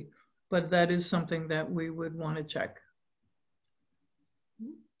carefully, but that is something that we would want to check.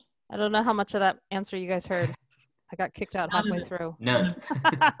 I don't know how much of that answer you guys heard. I got kicked out halfway through. None.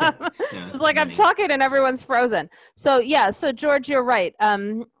 It's like I'm talking and everyone's frozen. So yeah, so George, you're right.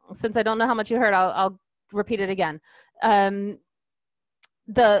 since I don't know how much you heard, I'll repeat it again. The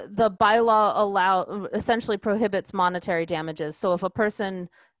bylaw essentially prohibits monetary damages. So if a person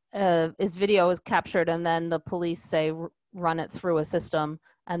his video is captured and then the police say run it through a system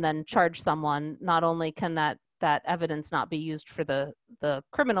and then charge someone, not only can that evidence not be used for the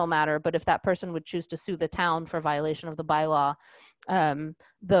criminal matter, but if that person would choose to sue the town for violation of the bylaw,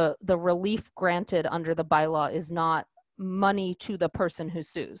 the relief granted under the bylaw is not money to the person who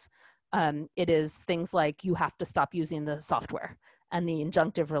sues. It is things like you have to stop using the software, and the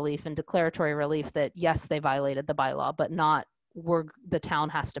injunctive relief and declaratory relief that yes, they violated the bylaw, but not the town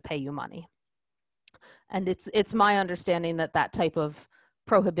has to pay you money. And it's my understanding that that type of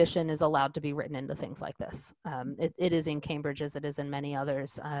prohibition is allowed to be written into things like this. It is in Cambridge as it is in many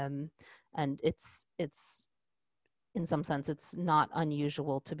others. And it's in some sense, it's not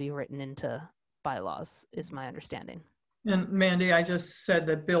unusual to be written into bylaws, is my understanding. And Mandy, I just said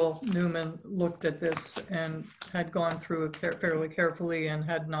that Bill Newman looked at this and had gone through it fairly carefully and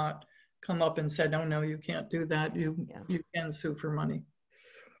had not come up and said, oh no, you can't do that. You can sue for money.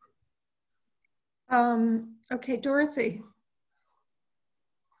 Okay, Dorothy.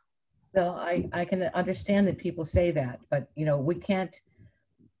 So I can understand that people say that, but you know, we can't,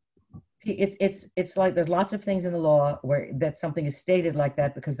 it's like there's lots of things in the law where that something is stated like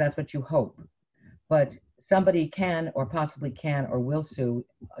that because that's what you hope. But somebody can or possibly can or will sue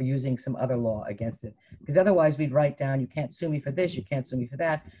using some other law against it. Because otherwise we'd write down, you can't sue me for this, you can't sue me for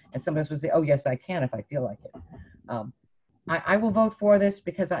that. And somebody else would say, oh yes, I can if I feel like it. I will vote for this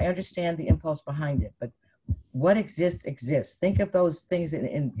because I understand the impulse behind it. But what exists, exists. Think of those things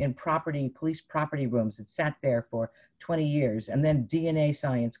in police property rooms that sat there for 20 years. And then DNA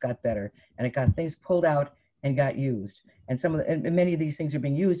science got better and it got things pulled out and got used. And many of these things are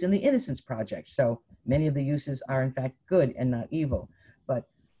being used in the Innocence Project. So many of the uses are in fact good and not evil. But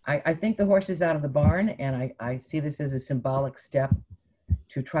I think the horse is out of the barn, and I see this as a symbolic step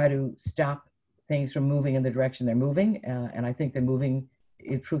to try to stop things from moving in the direction they're moving. And I think they're moving,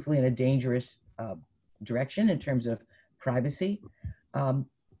 truthfully, in a dangerous direction in terms of privacy.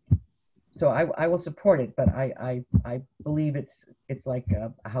 So I will support it, but I believe it's like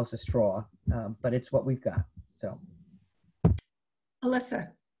a house of straw, but it's what we've got. So. Alyssa.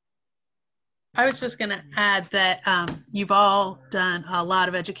 I was just going to add that you've all done a lot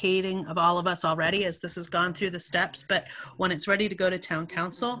of educating of all of us already as this has gone through the steps, but when it's ready to go to town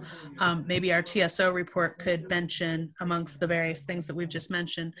council, maybe our TSO report could mention, amongst the various things that we've just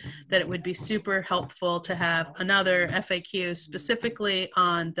mentioned, that it would be super helpful to have another FAQ specifically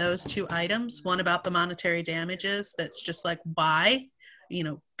on those two items, one about the monetary damages, that's just like why, you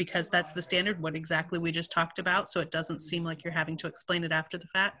know, because that's the standard, what exactly we just talked about. So it doesn't seem like you're having to explain it after the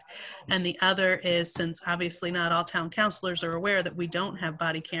fact. And the other is, since obviously not all town councilors are aware that we don't have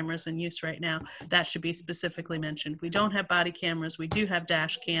body cameras in use right now, that should be specifically mentioned. We don't have body cameras, we do have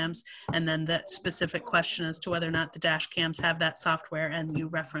dash cams. And then that specific question as to whether or not the dash cams have that software. And you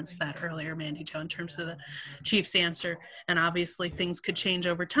referenced that earlier, Mandy Jo, in terms of the chief's answer. And obviously things could change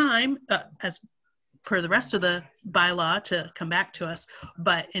over time as per the rest of the bylaw to come back to us.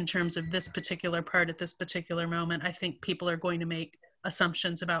 But in terms of this particular part at this particular moment, I think people are going to make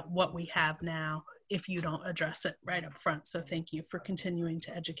assumptions about what we have now if you don't address it right up front. So thank you for continuing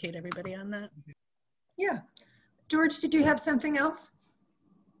to educate everybody on that. Yeah. George, did you have something else?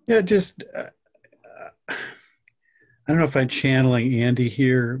 Yeah, just, I don't know if I'm channeling Andy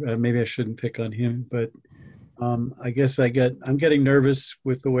here. Maybe I shouldn't pick on him, but I guess I'm getting nervous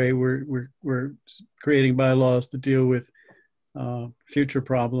with the way we're creating bylaws to deal with future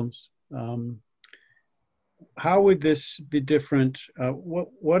problems. How would this be different?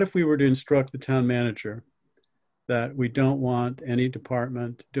 What if we were to instruct the town manager that we don't want any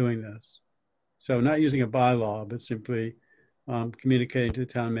department doing this? So not using a bylaw, but simply communicating to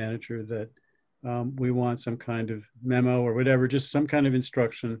the town manager that we want some kind of memo or whatever, just some kind of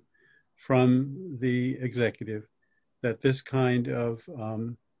instruction from the executive that this kind of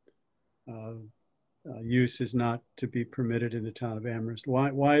use is not to be permitted in the town of Amherst.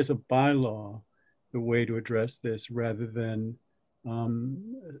 Why is a bylaw the way to address this rather than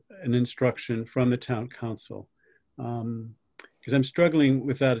an instruction from the town council? Because I'm struggling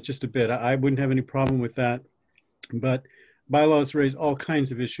with that just a bit. I wouldn't have any problem with that, but bylaws raise all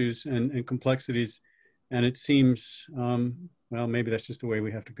kinds of issues and complexities, and it seems, well, maybe that's just the way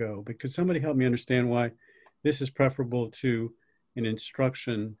we have to go. But could somebody help me understand why this is preferable to an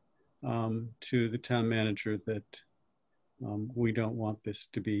instruction to the town manager that we don't want this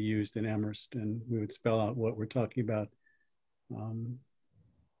to be used in Amherst, and we would spell out what we're talking about. An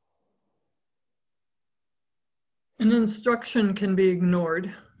instruction can be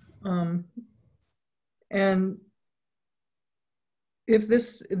ignored. And if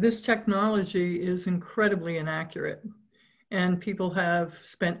this technology is incredibly inaccurate, and people have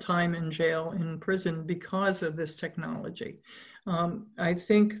spent time in jail, in prison because of this technology, I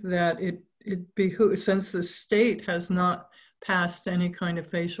think that it behooves, since the state has not passed any kind of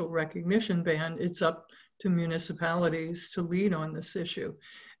facial recognition ban, it's up to municipalities to lead on this issue.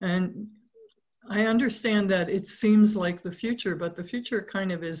 And I understand that it seems like the future, but the future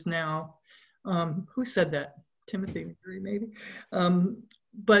kind of is now. Who said that? Timothy, maybe.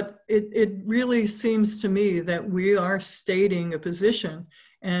 But it really seems to me that we are stating a position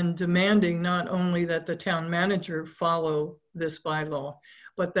and demanding not only that the town manager follow this bylaw,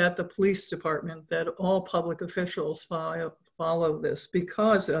 but that the police department, that all public officials follow this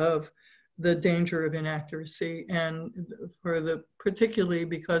because of the danger of inaccuracy, and particularly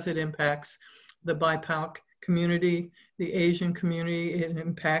because it impacts the BIPOC community, the Asian community. It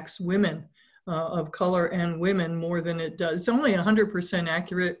impacts women of color and women more than it does. It's only 100%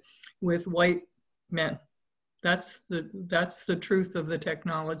 accurate with white men. That's the truth of the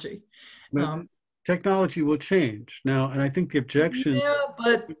technology. Technology will change now, and I think the objection,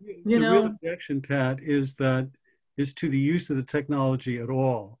 but the real objection, Pat, is to the use of the technology at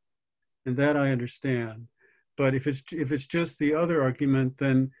all, and that I understand. But if it's just the other argument,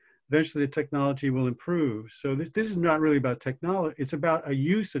 then eventually the technology will improve. So this is not really about technology. It's about a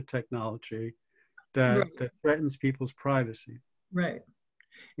use of technology that threatens people's privacy. Right.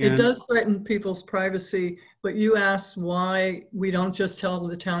 It does threaten people's privacy, but you asked why we don't just tell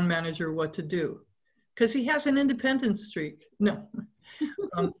the town manager what to do. Because he has an independent streak. No.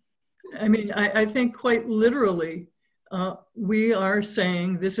 I mean, I think quite literally, we are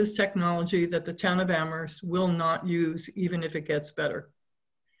saying this is technology that the town of Amherst will not use, even if it gets better.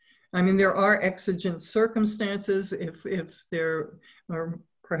 I mean, there are exigent circumstances if there, or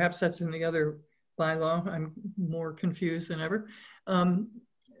perhaps that's in the other bylaw. I'm more confused than ever.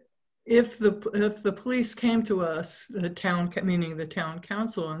 If the police came to us, the town, meaning the town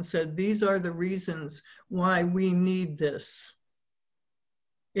council, and said, these are the reasons why we need this,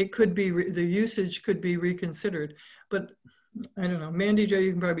 it could be, the usage could be reconsidered. But I don't know, Mandy Jo,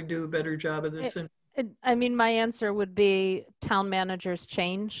 you can probably do a better job of this. I mean, my answer would be town managers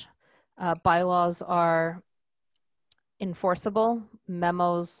change. Bylaws are enforceable.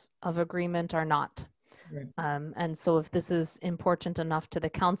 Memos of agreement are not. Right. And so if this is important enough to the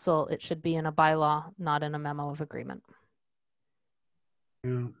council, it should be in a bylaw, not in a memo of agreement.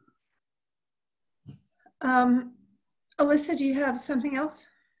 Yeah. Alyssa, do you have something else?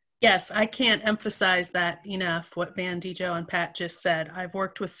 Yes, I can't emphasize that enough, what Mandy Jo and Pat just said. I've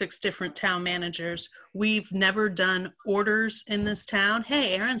worked with 6 different town managers. We've never done orders in this town.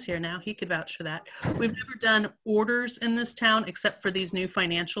 Hey, Aaron's here now. He could vouch for that. We've never done orders in this town except for these new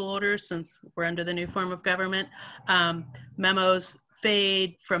financial orders since we're under the new form of government. Memos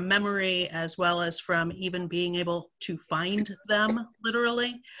fade from memory as well as from even being able to find them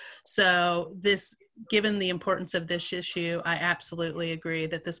literally. So this, given the importance of this issue, I absolutely agree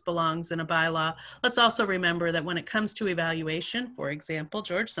that this belongs in a bylaw. Let's also remember that when it comes to evaluation, for example,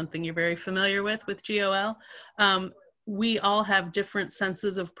 George, something you're very familiar with GOL, we all have different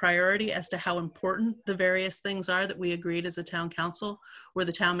senses of priority as to how important the various things are that we agreed as a town council were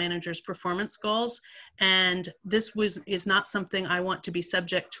the town manager's performance goals. And this is not something I want to be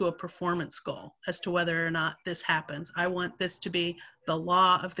subject to a performance goal as to whether or not this happens. I want this to be the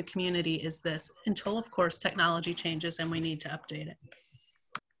law of the community is this, until of course technology changes and we need to update it.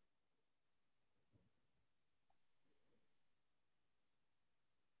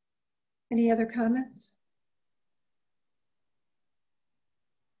 Any other comments?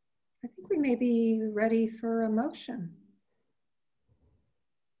 I think we may be ready for a motion.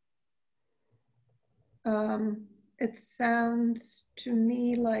 It sounds to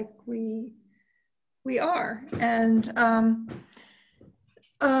me like we are. And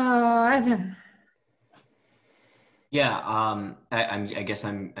Ivan. Yeah, I guess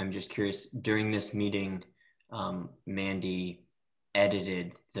I'm just curious. During this meeting, Mandy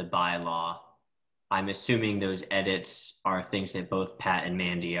edited the bylaw. I'm assuming those edits are things that both Pat and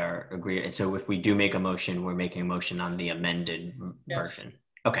Mandy are agree. And so if we do make a motion, we're making a motion on the amended version.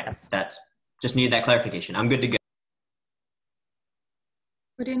 Okay, that's just need that clarification. I'm good to go.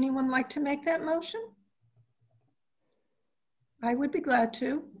 Would anyone like to make that motion? I would be glad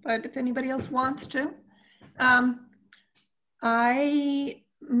to, but if anybody else wants to. I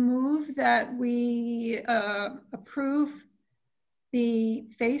move that we approve the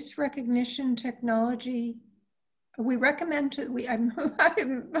face recognition technology. We recommend to, I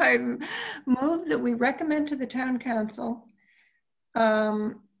move that we recommend to the town council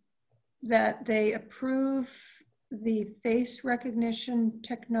that they approve the face recognition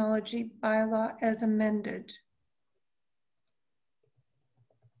technology bylaw as amended.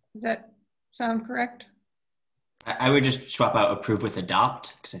 Does that sound correct? I would just swap out approve with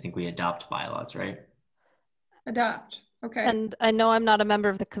adopt, because I think we adopt bylaws, right? Adopt, okay. And I know I'm not a member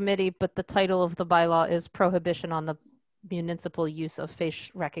of the committee, but the title of the bylaw is Prohibition on the Municipal Use of Face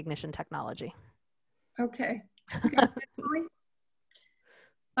Recognition Technology. Okay. And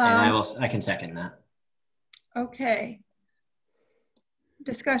I can second that. Okay.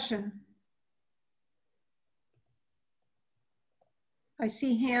 Discussion. I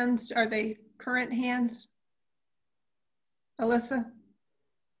see hands. Are they current hands? Alyssa?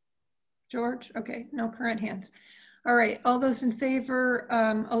 George? Okay, no current hands. All right, all those in favor,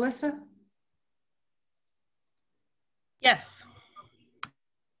 Alyssa? Yes.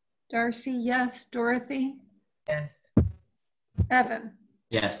 Darcy, yes. Dorothy? Yes. Evan?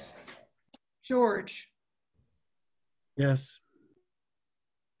 Yes. George? Yes.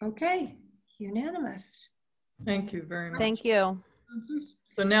 Okay, unanimous. Thank you very much. Thank you.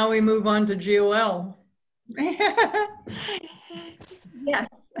 So now we move on to GOL. Yes.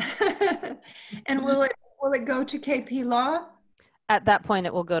 And will it go to KP Law? At that point,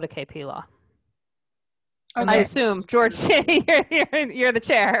 it will go to KP Law. I Okay. assume, George, you're the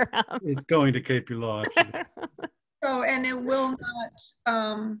chair. It's going to KP Law, actually. So, and it will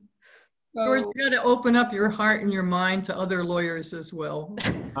not George, go. you got to open up your heart and your mind to other lawyers as well.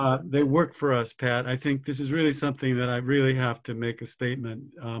 They work for us, Pat. I think this is really something that I really have to make a statement.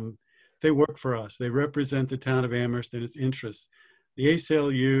 They work for us. They represent the town of Amherst and its interests. The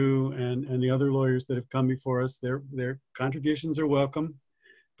ACLU and the other lawyers that have come before us, their contributions are welcome,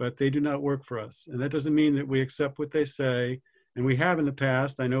 but they do not work for us. And that doesn't mean that we accept what they say. And we have in the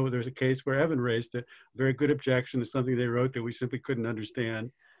past. I know there's a case where Evan raised a very good objection to something they wrote that we simply couldn't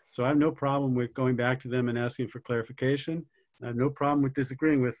understand. So I have no problem with going back to them and asking for clarification. I have no problem with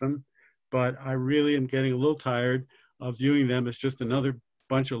disagreeing with them, but I really am getting a little tired of viewing them as just another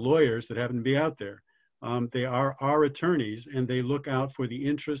bunch of lawyers that happen to be out there. They are our attorneys, and they look out for the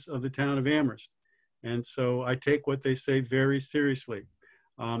interests of the town of Amherst. And so I take what they say very seriously.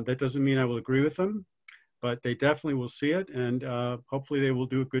 That doesn't mean I will agree with them, but they definitely will see it, and hopefully they will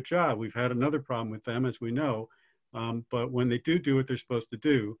do a good job. We've had another problem with them, as we know, but when they do what they're supposed to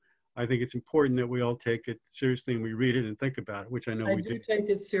do, I think it's important that we all take it seriously and we read it and think about it, which I know we do. I do take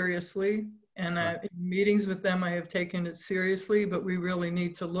it seriously, and in meetings with them, I have taken it seriously, but we really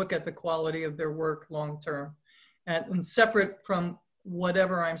need to look at the quality of their work long-term and separate from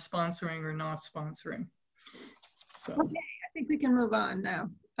whatever I'm sponsoring or not sponsoring. So, Okay, I think we can move on now.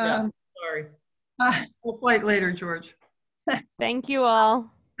 yeah, sorry. We'll fight later, George. Thank you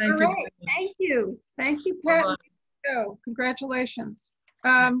all. Thank All you. right, thank you. Thank you, Pat. Bye-bye. So, congratulations.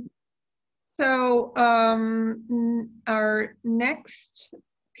 Our next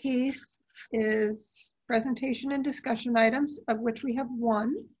piece is presentation and discussion items, of which we have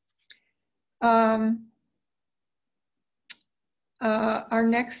one. Our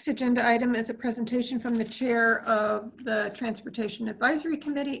next agenda item is a presentation from the chair of the Transportation Advisory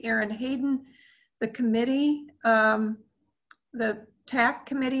Committee, Aaron Hayden. The committee, the TAC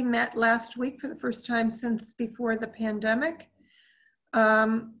committee met last week for the first time since before the pandemic.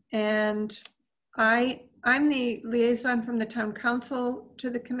 And I'm the liaison from the town council to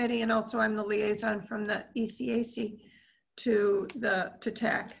the committee, and also I'm the liaison from the ECAC to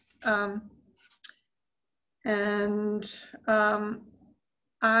TAC.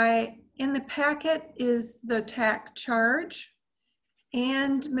 In the packet is the TAC charge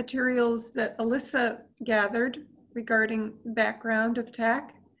and materials that Alyssa gathered regarding background of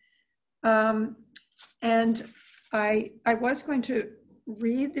TAC. And I was going to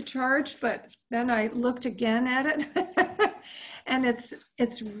read the charge, but then I looked again at it and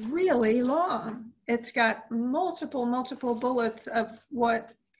it's really long. It's got multiple bullets of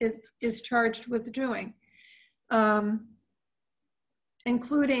what it is charged with doing,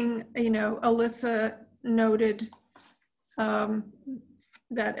 including, Alyssa noted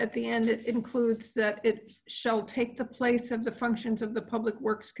that at the end it includes that it shall take the place of the functions of the Public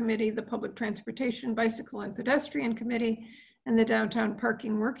Works Committee, the Public Transportation, Bicycle and Pedestrian Committee, and the Downtown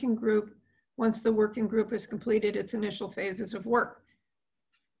Parking Working Group once the working group has completed its initial phases of work.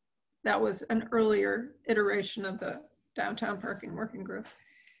 That was an earlier iteration of the Downtown Parking Working Group.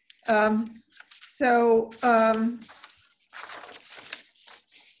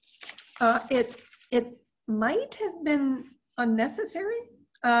 It might have been unnecessary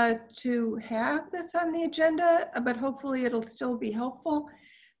to have this on the agenda, but hopefully it'll still be helpful.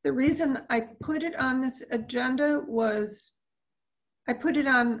 The reason I put it on this agenda was I put it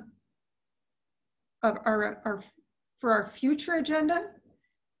on of for our future agenda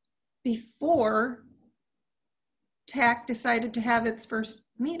before TAC decided to have its first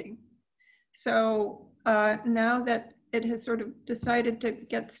meeting. So now that it has sort of decided to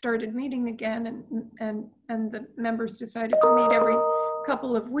get started meeting again, and the members decided to meet every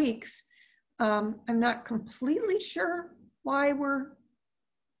couple of weeks, I'm not completely sure why we're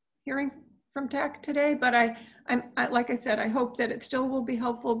hearing from TAC today, but I like I said, I hope that it still will be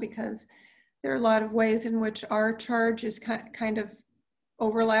helpful, because there are a lot of ways in which our charge is kind of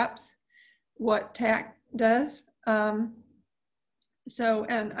overlaps what TAC does. So,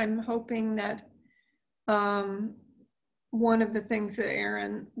 and I'm hoping that one of the things that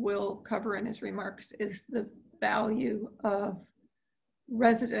Aaron will cover in his remarks is the value of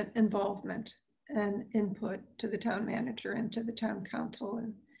resident involvement and input to the town manager and to the town council.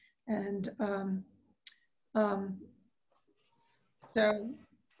 So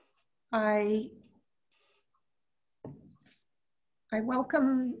I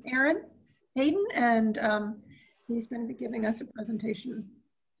welcome Aaron Hayden, and he's going to be giving us a presentation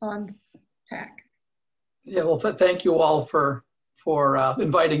on TAC. Yeah, well, thank you all for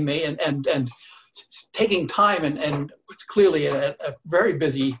inviting me and taking time, and it's clearly a very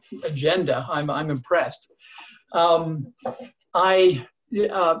busy agenda. I'm impressed. So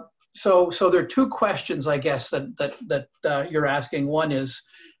there are two questions, I guess, that you're asking. One is,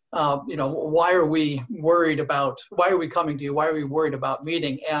 why are we coming to you? Why are we worried about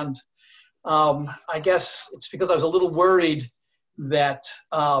meeting? And I guess it's because I was a little worried that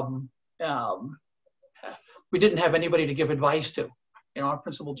we didn't have anybody to give advice to. Our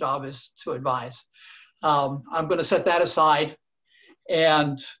principal job is to advise. I'm going to set that aside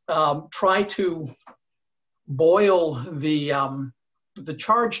and try to boil the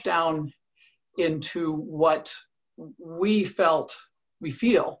charge down into what we feel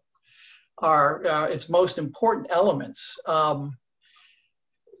are its most important elements.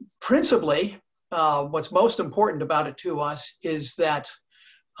 Principally, what's most important about it to us is that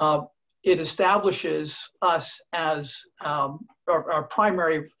it establishes us as our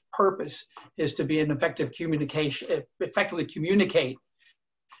primary purpose is to be an effectively communicate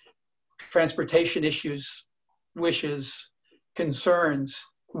transportation issues, wishes, concerns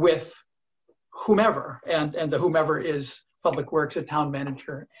with whomever, and the whomever is Public Works, a town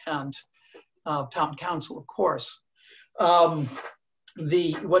manager, and town council, of course.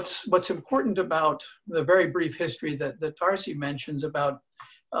 What's important about the very brief history that Darcy mentions about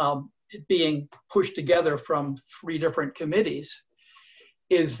it being pushed together from 3 different committees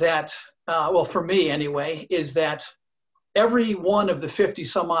is that, well, for me anyway, is that every one of the 50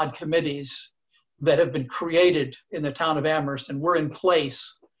 some odd committees that have been created in the town of Amherst and were in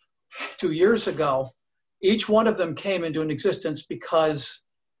place 2 years ago, each one of them came into an existence because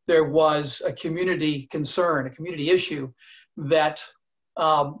there was a community concern, a community issue that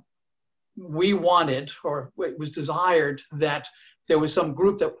we wanted, or it was desired that there was some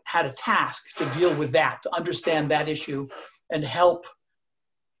group that had a task to deal with that, to understand that issue and help,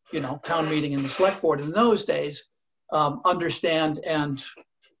 town meeting and the select board in those days understand and,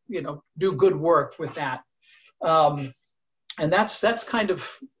 do good work with that. And that's kind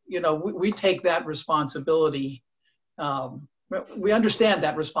of, we take that responsibility. We understand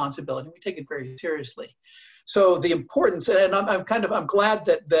that responsibility. We take it very seriously. So the importance, and I'm glad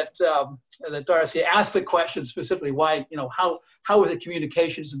that Darcy asked the question specifically, why, how is it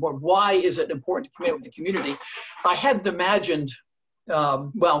communications important? Why is it important to communicate with the community? I hadn't imagined,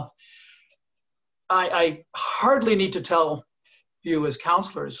 well, I hardly need to tell you as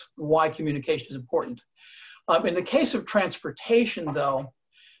counselors why communication is important. In the case of transportation, though,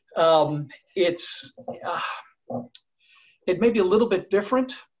 it may be a little bit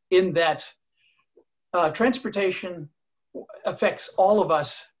different in that transportation affects all of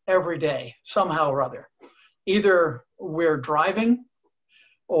us every day, somehow or other. Either we're driving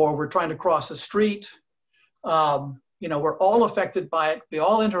or we're trying to cross the street. We're all affected by it. We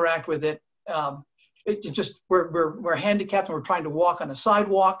all interact with it. We're handicapped and we're trying to walk on a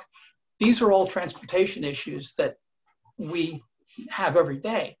sidewalk. These are all transportation issues that we have every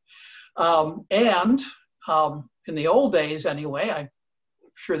day. In the old days anyway, I'm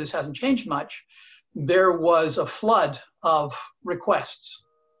sure this hasn't changed much, there was a flood of requests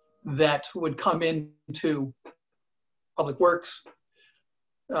that would come into Public Works,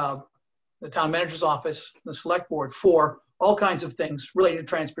 the town manager's office, the select board for all kinds of things related to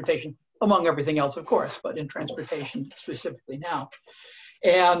transportation, among everything else, of course, but in transportation specifically now.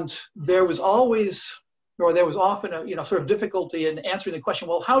 And there was often a sort of difficulty in answering the question,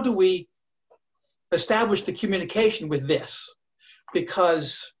 well, how do we establish the communication with this?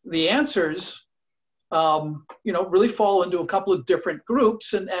 Because the answers you know, really fall into a couple of different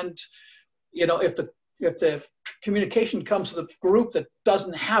groups. And you know, if the communication comes to the group that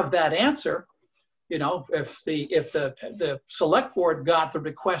doesn't have that answer, you know, if the select board got the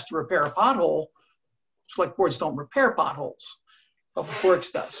request to repair a pothole, select boards don't repair potholes. Public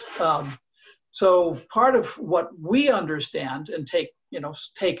Works does. So part of what we understand and take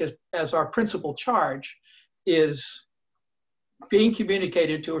as our principal charge is being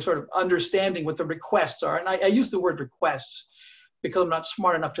communicated to, or sort of understanding what the requests are. And I use the word requests because I'm not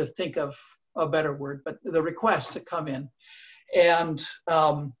smart enough to think of a better word, but the requests that come in. And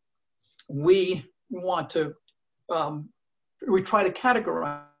we want to, we try to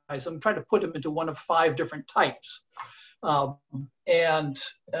categorize them, try to put them into one of 5 different types. I'm going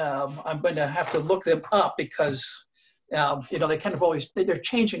to have to look them up because, you know, they kind of always, they're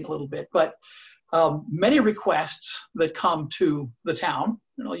changing a little bit, but many requests that come to the town,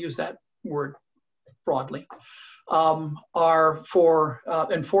 and I'll use that word broadly, are for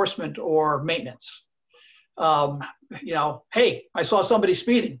enforcement or maintenance. You know, hey, I saw somebody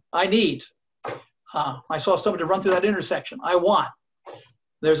speeding. I need. I saw somebody run through that intersection. I want.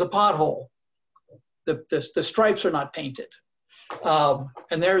 There's a pothole. The stripes are not painted.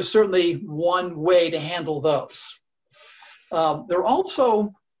 And there's certainly one way to handle those. There are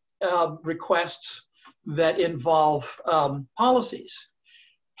also requests that involve policies.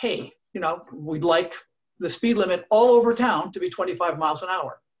 Hey, you know, we'd like the speed limit all over town to be 25 miles an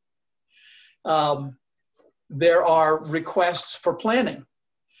hour. There are requests for planning.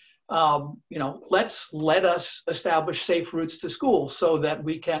 You know, let us establish safe routes to school so that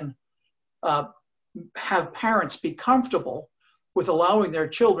we can have parents be comfortable with allowing their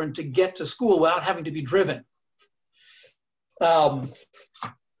children to get to school without having to be driven.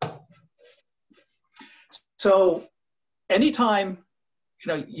 So anytime, you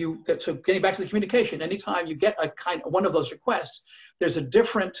know, so getting back to the communication, anytime you get one of those requests, there's a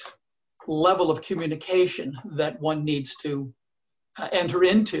different level of communication that one needs to enter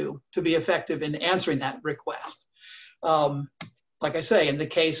into to be effective in answering that request. Like I say, in the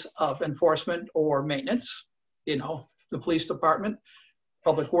case of enforcement or maintenance, you know, the police department,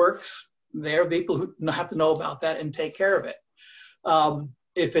 Public Works, they're people who have to know about that and take care of it.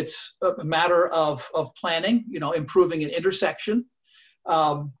 If it's a matter of planning, you know, improving an intersection,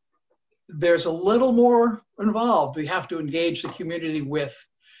 there's a little more involved. We have to engage the community with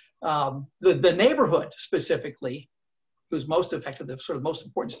the neighborhood specifically, who's most effective, the sort of most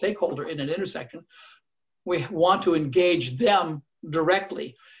important stakeholder in an intersection. We want to engage them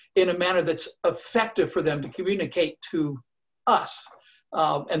directly in a manner that's effective for them to communicate to us,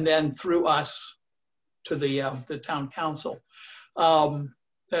 and then through us to the town council.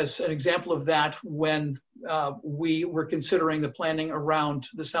 As an example of that, when we were considering the planning around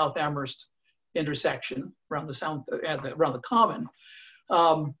the South Amherst intersection, around the Common,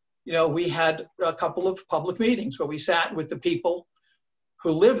 you know, we had a couple of public meetings where we sat with the people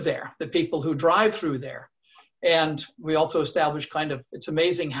who live there, the people who drive through there. And we also established it's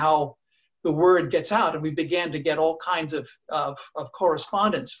amazing how the word gets out, and we began to get all kinds of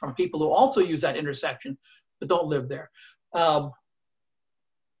correspondence from people who also use that intersection but don't live there. When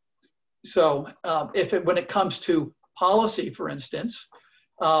it comes to policy, for instance,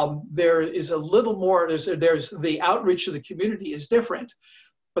 there is a little more, there's the outreach to the community is different,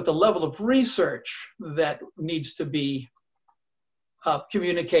 but the level of research that needs to be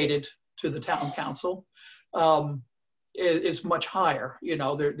communicated to the town council is much higher. You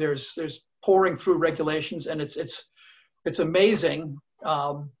know, there's pouring through regulations, and it's amazing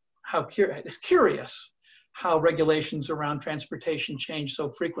it's curious how regulations around transportation change so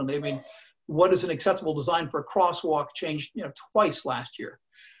frequently. I mean, what is an acceptable design for a crosswalk changed, you know, twice last year.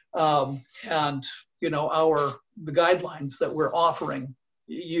 And, you know, the guidelines that we're offering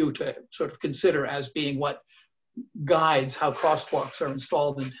you to sort of consider as being what guides how crosswalks are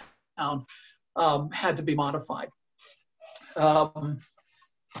installed in town had to be modified.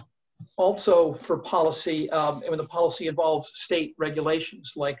 Also for policy, when the policy involves state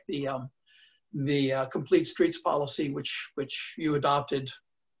regulations like the Complete Streets policy, which you adopted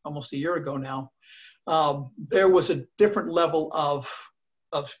almost a year ago now, there was a different level of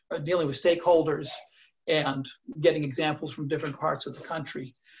dealing with stakeholders and getting examples from different parts of the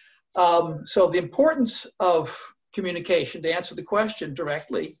country. So the importance of communication, to answer the question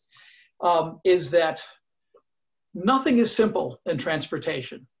directly, is that nothing is simple in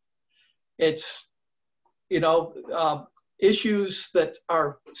transportation. It's, you know, issues that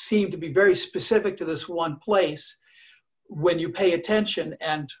seem to be very specific to this one place, when you pay attention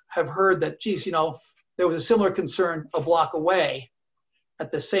and have heard that, geez, you know, there was a similar concern a block away,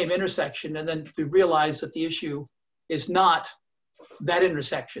 at the same intersection, and then to realize that the issue is not that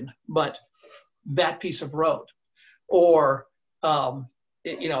intersection, but that piece of road. Or,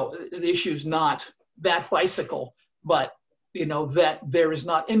 you know, the issue is not that bicycle, but, you know, that there is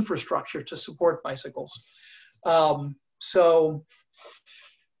not infrastructure to support bicycles. So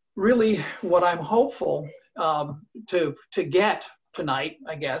really what I'm hopeful to get tonight,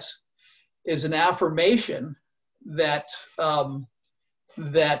 I guess, is an affirmation that,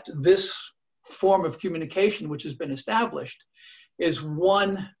 that this form of communication which has been established is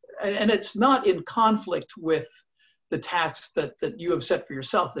one, and it's not in conflict with the tasks that you have set for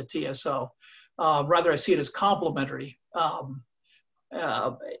yourself, the TSO. Rather, I see it as complementary.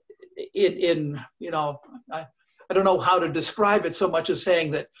 You know, I don't know how to describe it so much as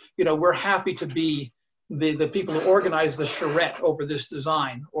saying that, you know, we're happy to be the people who organize the charrette over this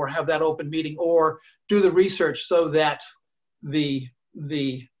design, or have that open meeting, or do the research so that the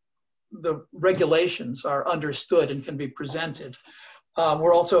regulations are understood and can be presented.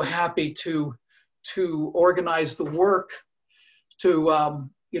 We're also happy to organize the work to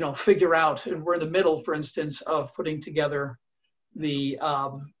you know, figure out, and we're in the middle, for instance, of putting together the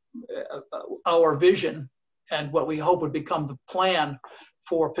our vision and what we hope would become the plan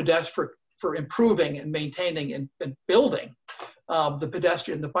for for improving and maintaining and building the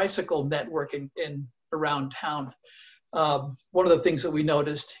pedestrian, the bicycle network in around town. One of the things that we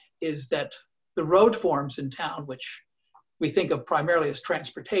noticed is that the road forms in town, which we think of primarily as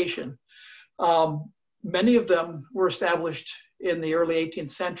transportation, many of them were established in the early 18th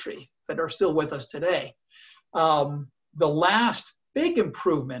century that are still with us today. The last big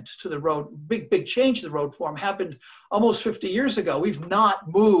improvement to the road, big change to the road form happened almost 50 years ago. We've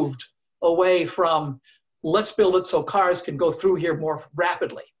not moved away from let's build it so cars can go through here more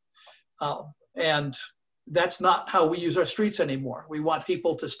rapidly. And that's not how we use our streets anymore. We want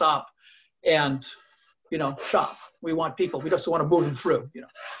people to stop and, you know, shop. We want people, we just want to move them through, you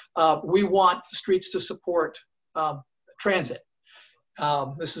know. We want the streets to support transit.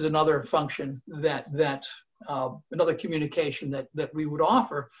 This is another function another communication that we would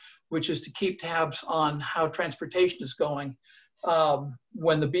offer, which is to keep tabs on how transportation is going.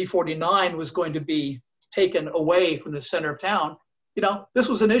 When the B49 was going to be taken away from the center of town, you know, this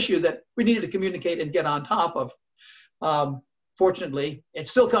was an issue that we needed to communicate and get on top of. Fortunately, it's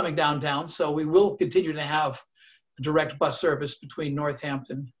still coming downtown, so we will continue to have a direct bus service between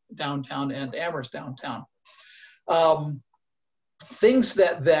Northampton downtown and Amherst downtown. Things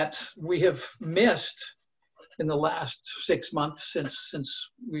that we have missed in the last 6 months since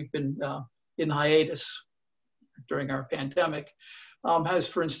we've been in hiatus during our pandemic,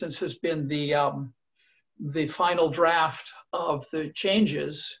 for instance, has been the final draft of the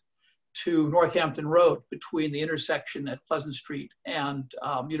changes to Northampton Road between the intersection at Pleasant Street and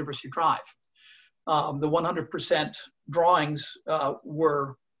University Drive. The 100% drawings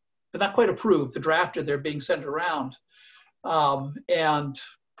they're not quite approved. They're drafted, they're being sent around. And,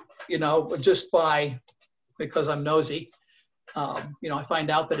 you know, just because I'm nosy, you know, I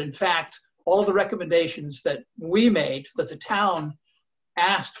find out that in fact, all of the recommendations that we made, that the town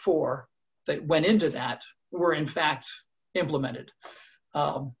asked for, that went into that, were in fact implemented.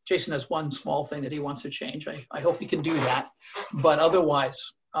 Jason has one small thing that he wants to change. I hope he can do that, but otherwise,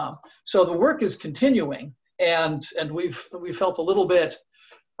 so the work is continuing, and we've felt a little bit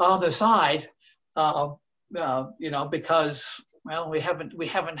on the side, you know, because, well, we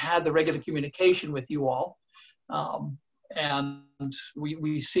haven't had the regular communication with you all, and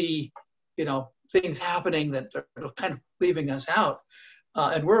we see, you know, things happening that are kind of leaving us out,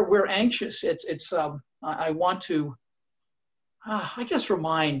 and we're anxious. I want to, I guess,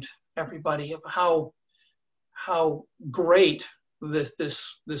 remind everybody of how great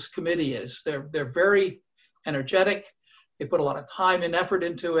this committee is. They're very energetic. They put a lot of time and effort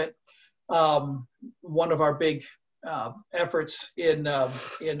into it. One of our big efforts in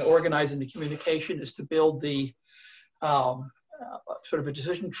organizing the communication is to build the sort of a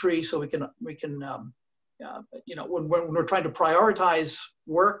decision tree, so we can you know, when we're trying to prioritize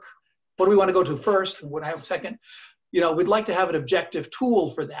work, what do we want to go to first and what I have second, you know, we'd like to have an objective tool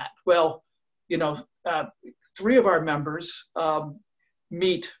for that. Well, you know, 3 of our members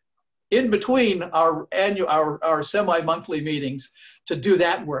meet in between our semi-monthly meetings to do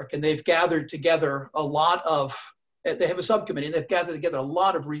that work, and they've gathered together a lot of, they have a subcommittee, and they've gathered together a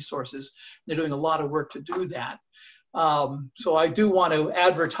lot of resources. They're doing a lot of work to do that. So I do want to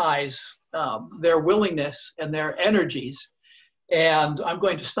advertise their willingness and their energies, and I'm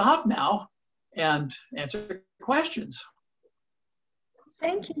going to stop now and answer questions.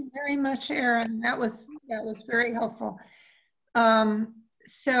 Thank you very much, Aaron. That was very helpful.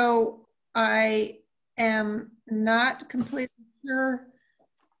 So I am not completely sure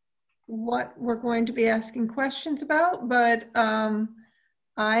what we're going to be asking questions about, but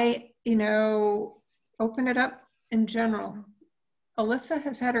I, open it up in general. Alyssa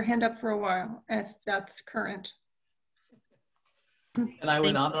has had her hand up for a while, if that's current. And I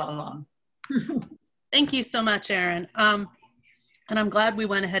went on and on and on. Thank you so much, Erin. And I'm glad we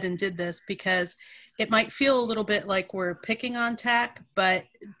went ahead and did this because it might feel a little bit like we're picking on TAC, but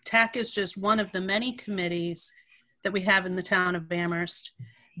TAC is just one of the many committees that we have in the town of Amherst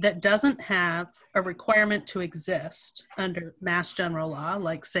that doesn't have a requirement to exist under Mass General Law,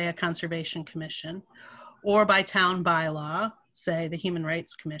 like say a Conservation Commission, or by town bylaw, say the Human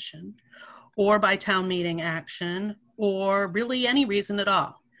Rights Commission, or by town meeting action, or really any reason at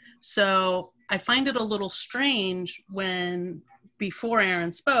all. So I find it a little strange when, before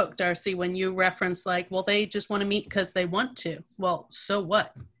Erin spoke, Darcy, when you referenced like, well, they just want to meet because they want to. Well, so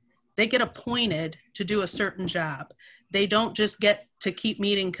what? They get appointed to do a certain job. They don't just get to keep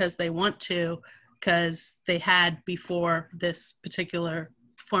meeting because they want to, because they had before this particular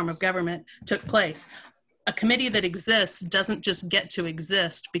form of government took place. A committee that exists doesn't just get to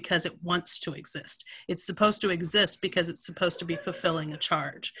exist because it wants to exist. It's supposed to exist because it's supposed to be fulfilling a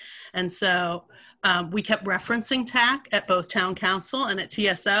charge. And so we kept referencing TAC at both town council and at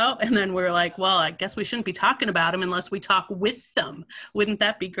TSO. And then we were like, well, I guess we shouldn't be talking about them unless we talk with them. Wouldn't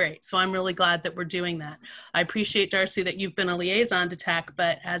that be great? So I'm really glad that we're doing that. I appreciate, Darcy, that you've been a liaison to TAC,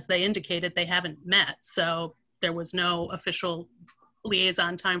 but as they indicated, they haven't met. So there was no official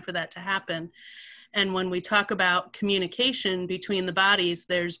liaison time for that to happen. And when we talk about communication between the bodies,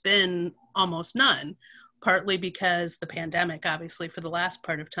 there's been almost none, partly because the pandemic, obviously, for the last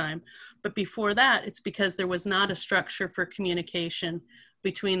part of time. But before that, it's because there was not a structure for communication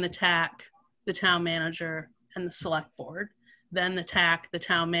between the TAC, the town manager, and the select board. Then the TAC, the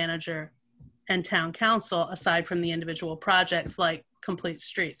town manager, and town council, aside from the individual projects like Complete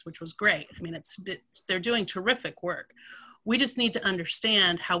Streets, which was great. I mean, they're doing terrific work. We just need to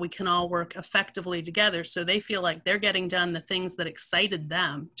understand how we can all work effectively together so they feel like they're getting done the things that excited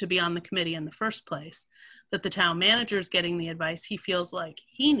them to be on the committee in the first place, that the town manager is getting the advice he feels like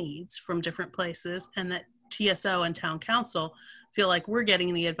he needs from different places, and that TSO and town council feel like we're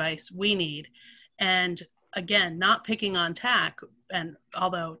getting the advice we need. And again, not picking on TAC, and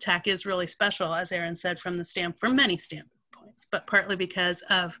although TAC is really special, as Erin said, from many standpoints, but partly because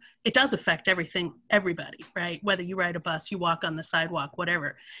of it does affect everybody, right? Whether you ride a bus, you walk on the sidewalk,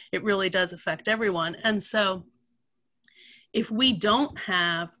 whatever, it really does affect everyone. And so if we don't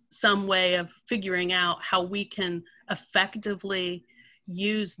have some way of figuring out how we can effectively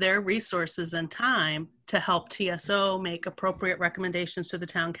use their resources and time to help TSO make appropriate recommendations to the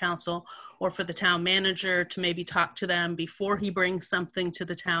town council, or for the town manager to maybe talk to them before he brings something to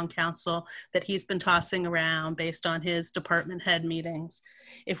the town council that he's been tossing around based on his department head meetings.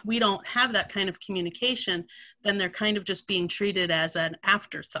 If we don't have that kind of communication, then they're kind of just being treated as an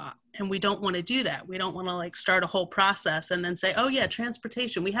afterthought. And we don't want to do that. We don't want to like start a whole process and then say, oh yeah,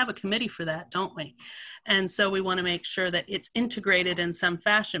 transportation, we have a committee for that, don't we? And so we want to make sure that it's integrated in some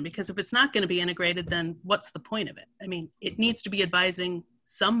fashion, because if it's not going to be integrated, then what's the point of it? I mean, it needs to be advising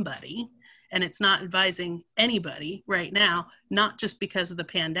somebody, and it's not advising anybody right now, not just because of the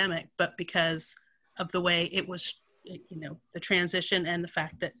pandemic, but because of the way it was, the transition, and the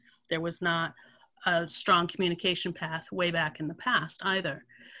fact that there was not a strong communication path way back in the past either.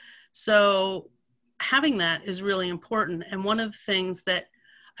 So having that is really important. And one of the things that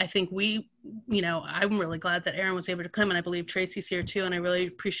I think I'm really glad that Erin was able to come, and I believe Tracy's here too, and I really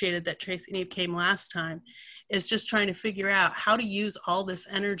appreciated that Tracy and Eve came last time, is just trying to figure out how to use all this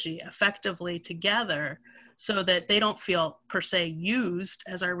energy effectively together so that they don't feel per se used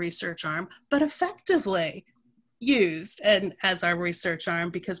as our research arm, but effectively used and as our research arm,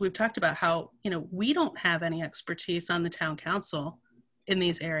 because we've talked about how, we don't have any expertise on the town council in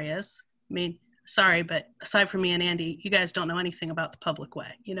these areas. I mean, sorry, but aside from me and Andy, you guys don't know anything about the public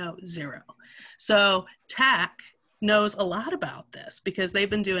way, zero. So TAC knows a lot about this because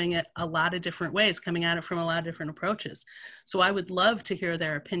they've been doing it a lot of different ways, coming at it from a lot of different approaches. So I would love to hear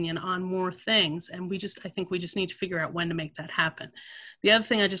their opinion on more things. And I think we just need to figure out when to make that happen. The other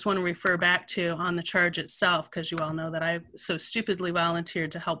thing I just want to refer back to on the charge itself, because you all know that I so stupidly volunteered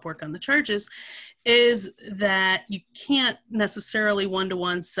to help work on the charges, is that you can't necessarily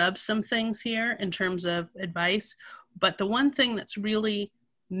one-to-one sub some things here in terms of advice. But the one thing that's really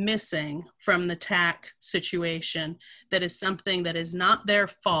missing from the TAC situation, that is something that is not their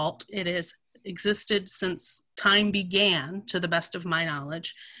fault, it has existed since time began, to the best of my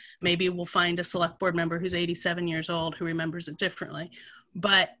knowledge. Maybe we'll find a select board member who's 87 years old who remembers it differently.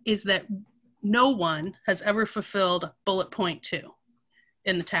 but is that no one has ever fulfilled bullet point 2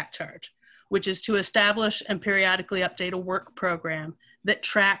 in the TAC charge, which is to establish and periodically update a work program that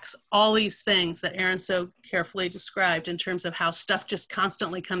tracks all these things that Aaron so carefully described in terms of how stuff just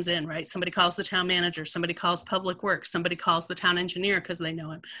constantly comes in, right? Somebody calls the town manager, somebody calls public works, somebody calls the town engineer because they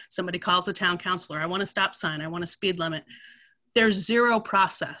know him, somebody calls the town councilor, I want a stop sign, I want a speed limit. There's zero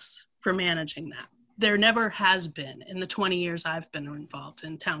process for managing that. There never has been in the 20 years I've been involved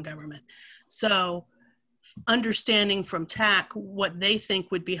in town government. So understanding from TAC what they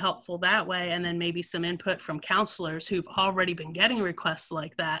think would be helpful that way, and then maybe some input from counselors who've already been getting requests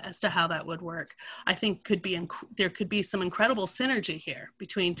like that as to how that would work, I think there could be some incredible synergy here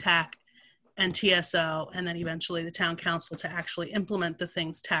between TAC and TSO, and then eventually the town council to actually implement the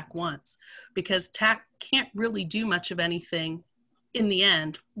things TAC wants, because TAC can't really do much of anything in the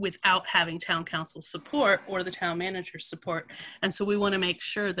end without having town council support or the town manager's support. And so we want to make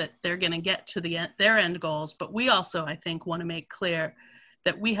sure that they're going to get to their end goals, but we also, I think, want to make clear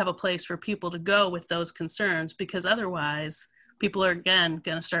that we have a place for people to go with those concerns, because otherwise people are, again,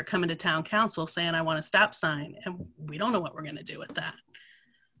 going to start coming to town council saying, I want a stop sign, and we don't know what we're going to do with that.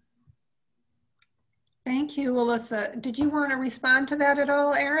 Thank you, Alyssa. Did you want to respond to that at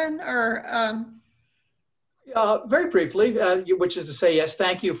all, Aaron, or? Very briefly, which is to say, yes,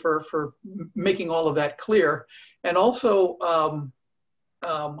 thank you for making all of that clear. And also,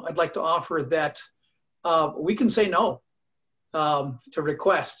 I'd like to offer that we can say no to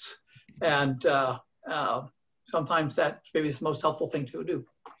requests. And sometimes that maybe is the most helpful thing to do.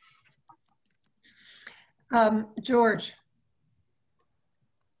 George.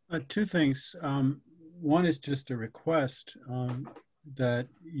 Two things. One is just a request that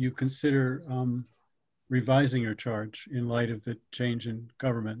you consider revising your charge in light of the change in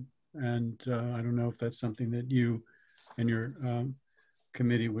government. And I don't know if that's something that you and your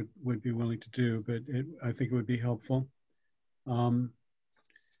committee would be willing to do, but I think it would be helpful. The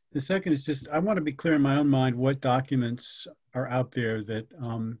second is just, I want to be clear in my own mind what documents are out there that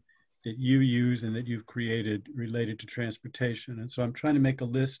that you use and that you've created related to transportation. And so I'm trying to make a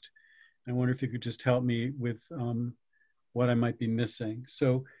list. I wonder if you could just help me with what I might be missing.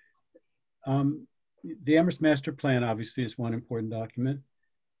 So the Amherst Master Plan obviously is one important document.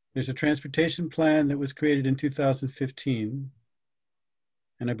 There's a transportation plan that was created in 2015.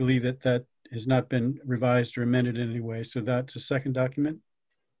 And I believe that that has not been revised or amended in any way. So that's a second document.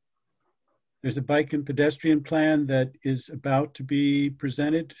 There's a bike and pedestrian plan that is about to be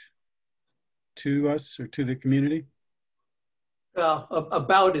presented to us or to the community.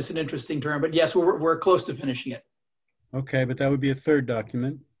 About is an interesting term, but yes, we're close to finishing it. Okay, but that would be a third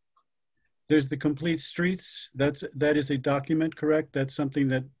document. There's the Complete Streets. That is a document, correct? That's something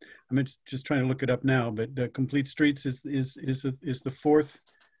that I'm just trying to look it up now. But the Complete Streets is the fourth.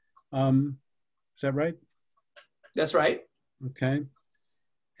 Is that right? That's right. Okay.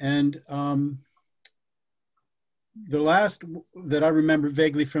 And the last that I remember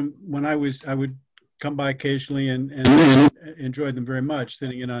vaguely from when I would come by occasionally and enjoyed them very much,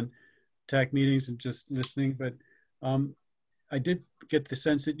 sitting in on TAC meetings and just listening. But I did get the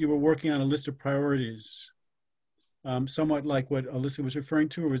sense that you were working on a list of priorities, somewhat like what Alyssa was referring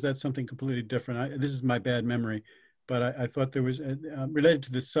to, or was that something completely different? This is my bad memory, but I thought there was, related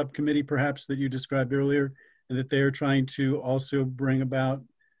to the subcommittee perhaps that you described earlier, and that they are trying to also bring about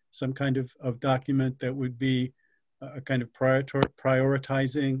some kind of document that would be a kind of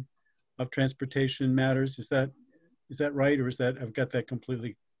prioritizing of transportation matters. Is that right, or is that, I've got that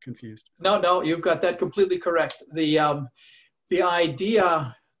completely confused? No, you've got that completely correct. The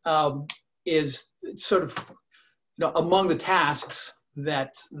idea is sort of, among the tasks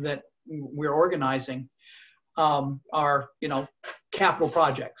that we're organizing are, capital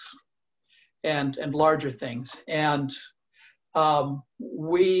projects and larger things. And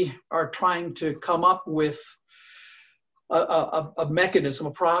we are trying to come up with a mechanism,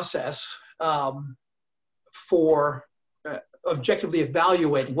 a process for objectively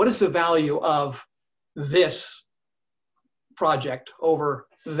evaluating what is the value of this project over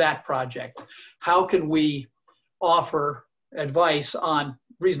that project. How can we offer advice on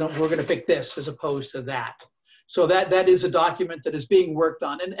reason we're going to pick this as opposed to that? So that is a document that is being worked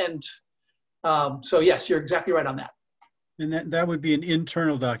on. And so yes, you're exactly right on that. And that would be an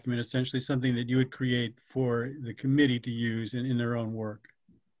internal document, essentially something that you would create for the committee to use in their own work.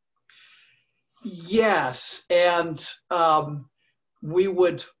 Yes, and we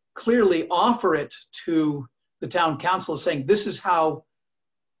would clearly offer it to the town council saying, this is how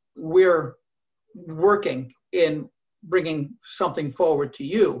we're working in bringing something forward to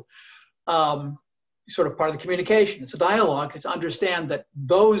you. sort of part of the communication. It's a dialogue. It's to understand that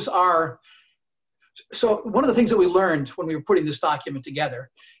those are. So one of the things that we learned when we were putting this document together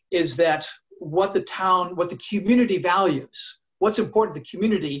is that what the community values, what's important to the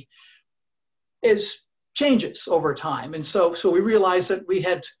community changes over time. And so we realized that we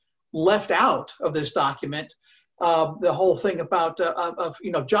had left out of this document the whole thing about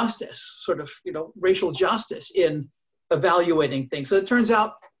justice, sort of, racial justice in evaluating things. So it turns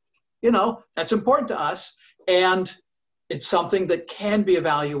out, that's important to us, and it's something that can be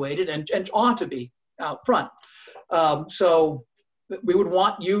evaluated and ought to be out front. So we would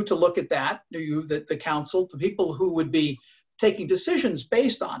want you to look at that, the council, the people who would be taking decisions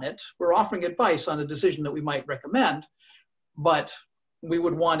based on it. We're offering advice on the decision that we might recommend, but we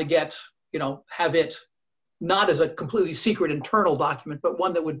would want to have it not as a completely secret internal document, but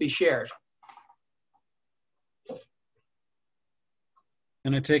one that would be shared.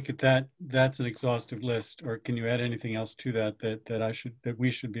 And I take it that that's an exhaustive list, or can you add anything else to that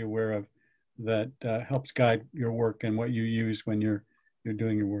we should be aware of that helps guide your work and what you use when you're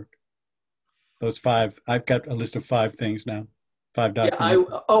doing your work? Those 5, I've got a list of 5 things now, 5 documents.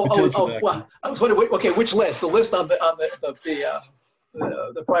 Yeah, well, I was wondering, okay, which list? The list on the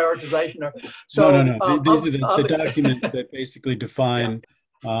prioritization? So, no. These are the documents that basically define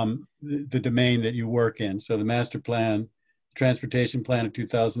the domain that you work in. So the master plan, transportation plan of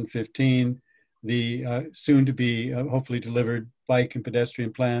 2015, the soon to be hopefully delivered bike and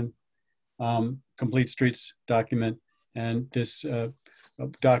pedestrian plan, complete streets document, and this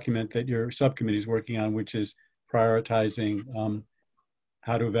document that your subcommittee is working on, which is prioritizing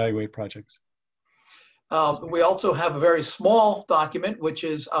how to evaluate projects. We also have a very small document, which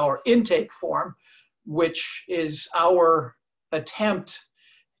is our intake form, which is our attempt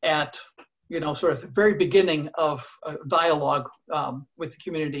at, sort of the very beginning of a dialogue with the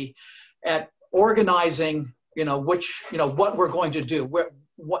community, at organizing, what we're going to do,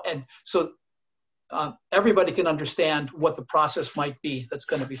 and so everybody can understand what the process might be that's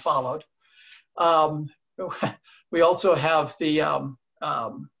going to be followed. We also have the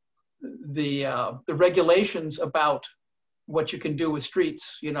regulations about what you can do with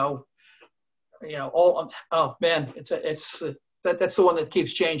streets. Oh man, that's the one that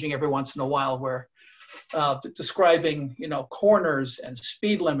keeps changing every once in a while, where describing corners and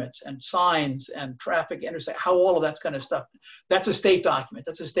speed limits and signs and traffic intersect, how all of that's kind of stuff. That's a state document.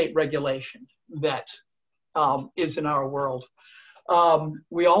 That's a state regulation that is in our world.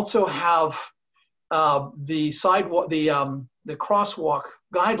 We also have the sidewalk, the crosswalk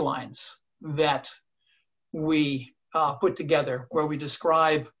guidelines that we put together, where we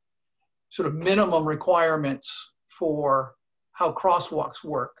describe sort of minimum requirements for how crosswalks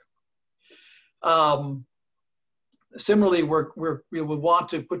work. Similarly, we would want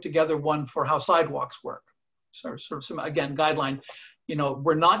to put together one for how sidewalks work. So sort of some, again, guideline.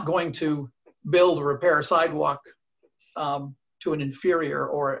 We're not going to build or repair a sidewalk to an inferior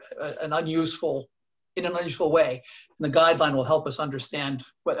or an unuseful, in an unusual way. And the guideline will help us understand,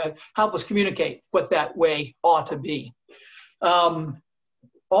 help us communicate what that way ought to be.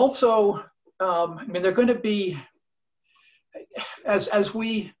 Also, they're going to be, as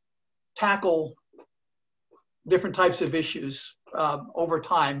we tackle different types of issues over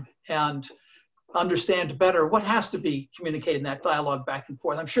time and understand better what has to be communicated in that dialogue back and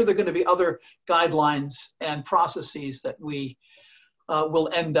forth, I'm sure there are going to be other guidelines and processes that we will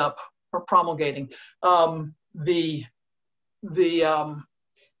end up promulgating. The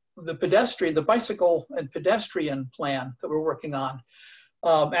bicycle and pedestrian plan that we're working on,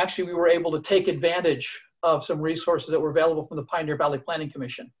 actually we were able to take advantage of some resources that were available from the Pioneer Valley Planning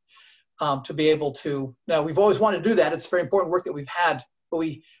Commission to be able to, now we've always wanted to do that. It's very important work that we've had, but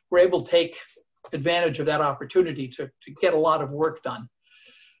we were able to take advantage of that opportunity to get a lot of work done.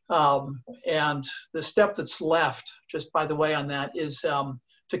 And the step that's left, just by the way on that, is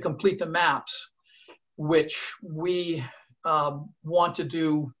to complete the maps, which we want to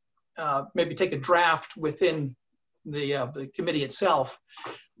do, maybe take a draft within the committee itself,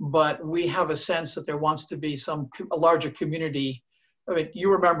 but we have a sense that there wants to be a larger community. I mean,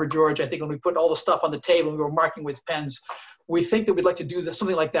 you remember, George, I think when we put all the stuff on the table and we were marking with pens, we think that we'd like to do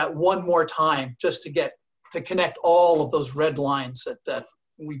something like that one more time, just to connect all of those red lines that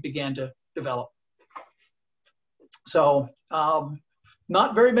we began to develop. So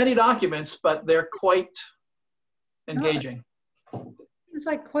not very many documents, but they're quite engaging. Seems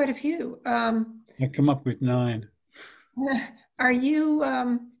like quite a few. I come up with 9. Are you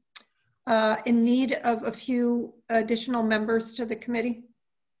in need of a few additional members to the committee?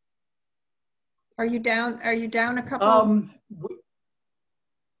 Are you down a couple?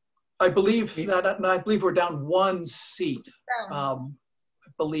 I believe we're down one seat. I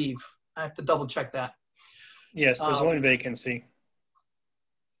believe. I have to double check that. Yes, there's one vacancy.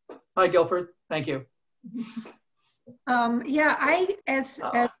 Hi, Guilford. Thank you. Yeah, as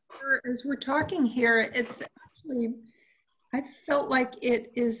we're talking here, it's actually, I felt like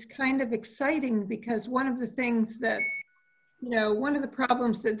it is kind of exciting because one of the things that, you know, one of the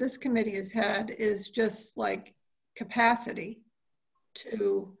problems that this committee has had is just like capacity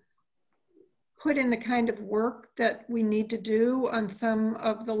to put in the kind of work that we need to do on some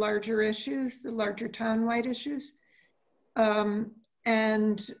of the larger issues, the larger town-wide issues.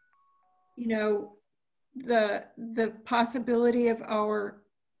 And, you know, the possibility of our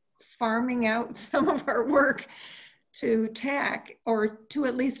farming out some of our work to TAC, or to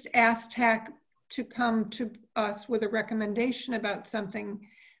at least ask TAC to come to us with a recommendation about something.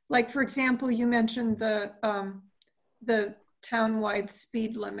 Like, for example, you mentioned the town-wide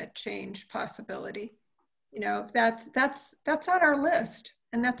speed limit change possibility. You know, that's on our list,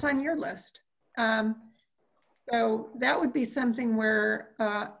 and that's on your list. So that would be something where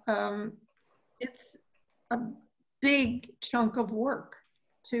it's a big chunk of work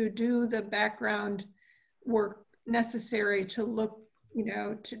to do the background work necessary to look, you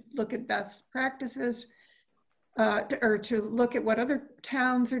know, to look at best practices, or to look at what other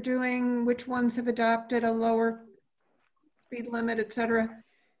towns are doing, which ones have adopted a lower speed limit, etc.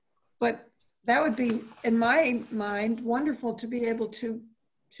 But that would be, in my mind, wonderful to be able to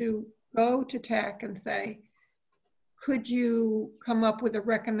go to TAC and say, could you come up with a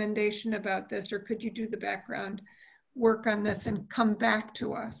recommendation about this, or could you do the background work on this and come back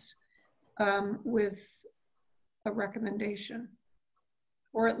to us with a recommendation,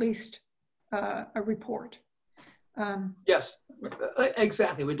 or at least a report. Yes,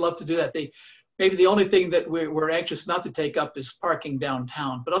 exactly. We'd love to do that. Maybe the only thing that we're anxious not to take up is parking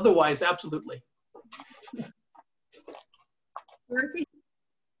downtown, but otherwise, absolutely. Dorothy?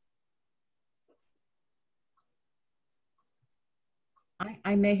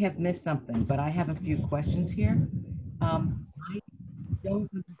 I may have missed something, but I have a few questions here. I don't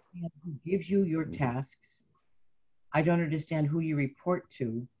understand who gives you your tasks. I don't understand who you report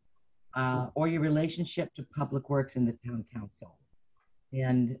to, or your relationship to Public Works and the Town Council.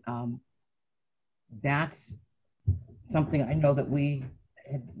 And that's something I know that we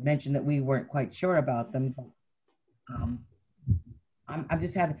had mentioned that we weren't quite sure about them. But, I'm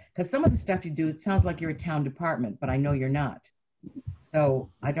just having, because some of the stuff you do, it sounds like you're a town department, but I know you're not.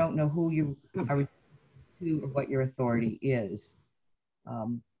 So I don't know who you are to or what your authority is.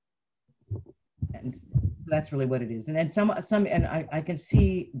 And so that's really what it is. And then and I can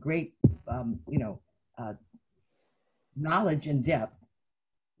see great, you know, knowledge and depth,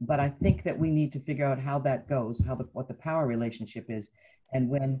 but I think that we need to figure out how that goes, what the power relationship is. And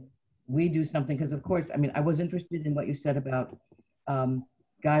when we do something, because of course, I mean, I was interested in what you said about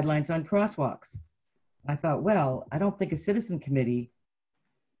guidelines on crosswalks. I thought, well, I don't think a citizen committee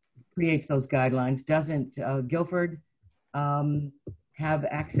creates those guidelines. Doesn't Guilford have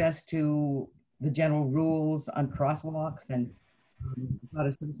access to the general rules on crosswalks? And I thought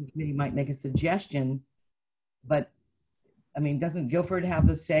a citizen committee might make a suggestion, but I mean, doesn't Guilford have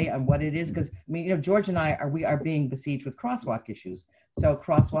the say on what it is? Because I mean, you know, George and I are being besieged with crosswalk issues. So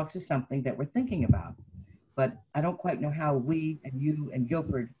crosswalks is something that we're thinking about, but I don't quite know how we and you and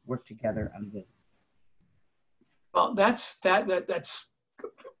Guilford work together on this. Well, that's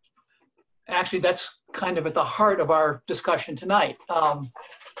actually, that's kind of at the heart of our discussion tonight. What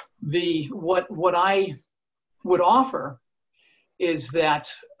I would offer is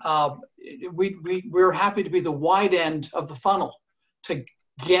that we're happy to be the wide end of the funnel to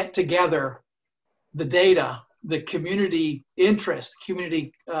get together the data, the community interest,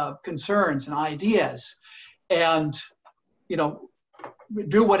 community concerns and ideas, and, you know,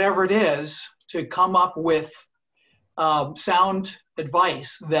 do whatever it is to come up with sound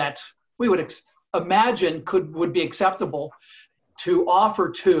advice that we would imagine would be acceptable to offer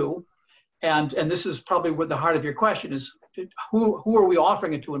to, and this is probably what the heart of your question is, who are we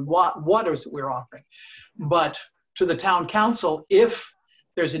offering it to, and what is it we're offering? But to the town council, if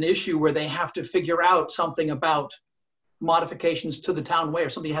there's an issue where they have to figure out something about modifications to the town way, or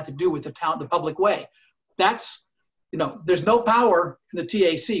something you have to do with the public way, that's, you know, there's no power in the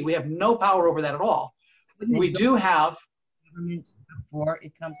TAC. We have no power over that at all. We do have government before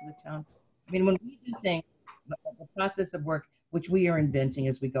it comes to the town. I mean, when we do things, the process of work, which we are inventing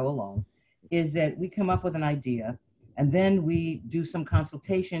as we go along, is that we come up with an idea, and then we do some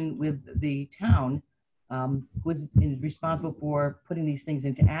consultation with the town, who is responsible for putting these things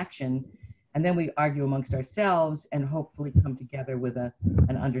into action. and then we argue amongst ourselves and hopefully come together with an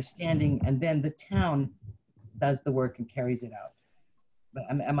understanding, and then the town does the work and carries it out. But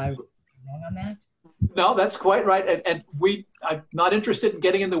am I wrong on that? No, that's quite right. And I'm not interested in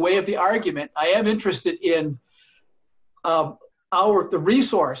getting in the way of the argument. I am interested in the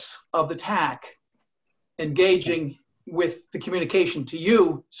resource of the TAC engaging with the communication to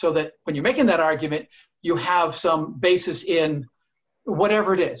you, so that when you're making that argument, you have some basis in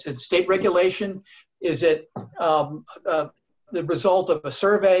whatever it is. Is it state regulation? Is it the result of a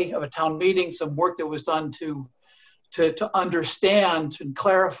survey of a town meeting, some work that was done to understand and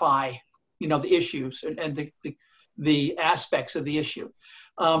clarify, the issues and the aspects of the issue.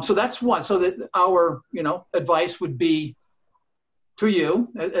 So that's one. So that our, advice would be to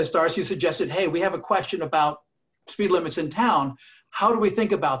you, as Darcy suggested, hey, we have a question about speed limits in town. How do we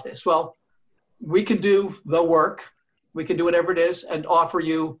think about this? Well, we can do the work. We can do whatever it is and offer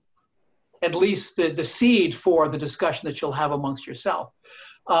you at least the seed for the discussion that you'll have amongst yourself.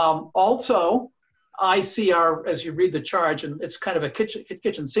 Also, I see as you read the charge, and it's kind of a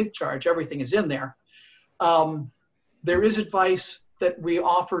kitchen sink charge, everything is in there. There is advice that we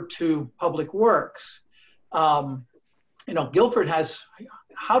offer to Public Works. Guilford has,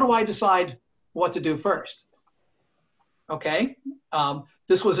 how do I decide what to do first? Okay,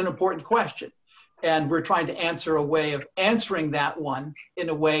 this was an important question. And we're trying to answer a way of answering that one in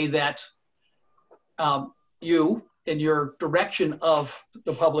a way that you, in your direction of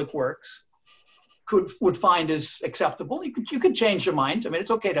the Public Works, would find is acceptable. You could change your mind. I mean,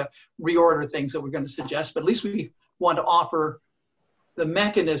 it's okay to reorder things that we're going to suggest, but at least we want to offer the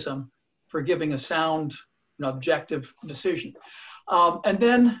mechanism for giving a sound, objective decision. And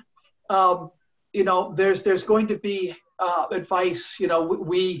then, there's going to be advice.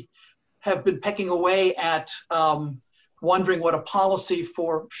 We have been pecking away at wondering what a policy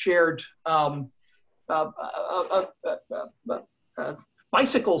for shared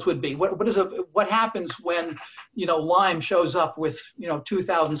bicycles would be. What happens when Lime shows up with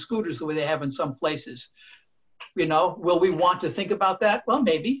 2,000 scooters the way they have in some places? Will we want to think about that? Well,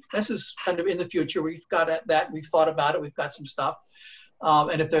 maybe. This is kind of in the future. We've got that. We've thought about it. We've got some stuff.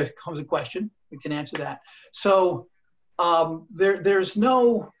 And if there comes a question, we can answer that. So there's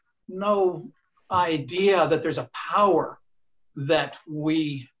no idea that there's a power that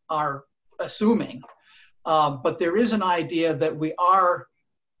we are assuming. But there is an idea that we are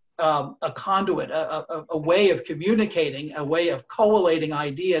a conduit, a way of communicating, a way of collating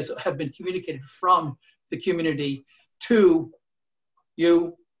ideas that have been communicated from the community to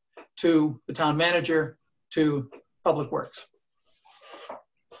you, to the town manager, to Public Works.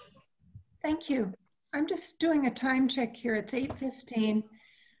 Thank you. I'm just doing a time check here. It's 8:15.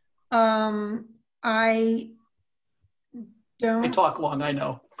 I don't. We talk long, I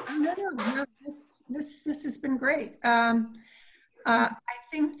know. No. This has been great. I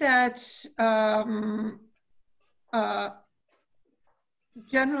think that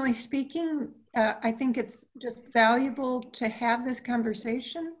generally speaking, I think it's just valuable to have this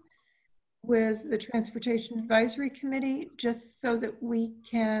conversation with the Transportation Advisory Committee, just so that we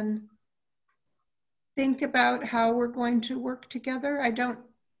can think about how we're going to work together. I don't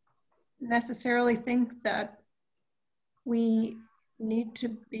necessarily think that we need to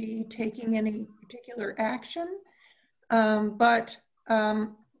be taking any particular action, but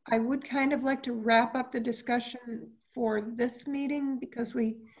I would kind of like to wrap up the discussion for this meeting, because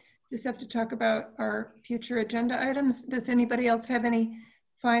we just have to talk about our future agenda items. Does anybody else have any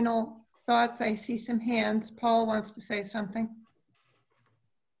final thoughts? I see some hands. Paul wants to say something.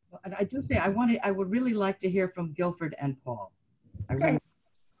 And I do say I would really like to hear from Guilford and Paul. Okay,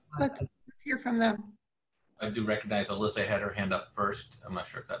 let's hear from them. I do recognize Alyssa had her hand up first. I'm not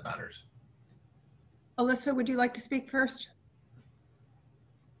sure if that matters. Alyssa, would you like to speak first?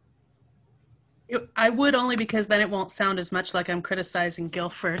 I would, only because then it won't sound as much like I'm criticizing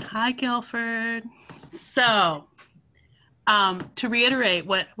Guilford. Hi, Guilford. So, to reiterate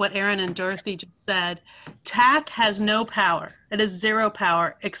what Aaron and Dorothy just said, TAC has no power. It is zero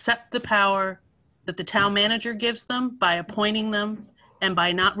power, except the power that the town manager gives them by appointing them and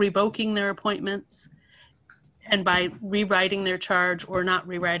by not revoking their appointments and by rewriting their charge or not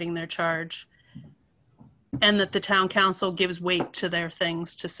rewriting their charge, and that the town council gives weight to their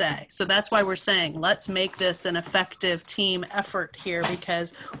things to say. So that's why we're saying, let's make this an effective team effort here,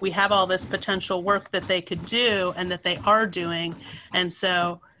 because we have all this potential work that they could do and that they are doing. And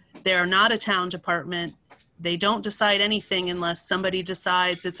so they're not a town department. They don't decide anything unless somebody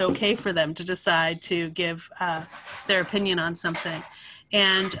decides it's okay for them to decide to give their opinion on something.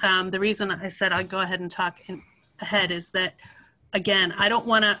 And the reason I said I'd go ahead and talk ahead is that, again, I don't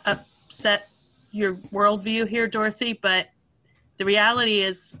want to set your worldview here, Dorothy, but the reality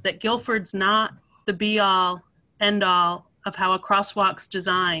is that Guilford's not the be-all, end-all of how a crosswalk's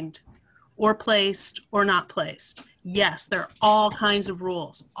designed or placed or not placed. Yes, there are all kinds of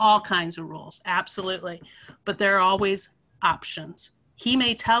rules, absolutely. But there are always options. He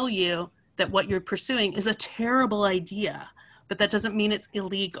may tell you that what you're pursuing is a terrible idea, but that doesn't mean it's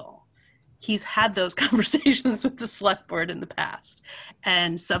illegal. He's had those conversations with the select board in the past.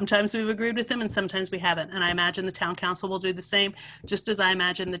 And sometimes we've agreed with him and sometimes we haven't. And I imagine the town council will do the same, just as I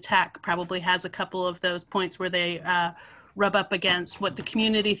imagine the TAC probably has a couple of those points where they rub up against what the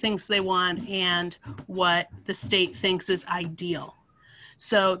community thinks they want and what the state thinks is ideal.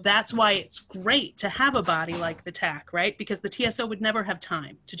 So that's why it's great to have a body like the TAC, right? Because the TSO would never have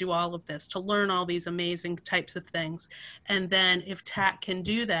time to do all of this, to learn all these amazing types of things. And then if TAC can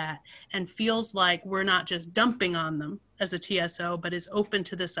do that and feels like we're not just dumping on them as a TSO, but is open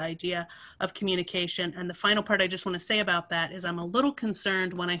to this idea of communication. And the final part I just want to say about that is I'm a little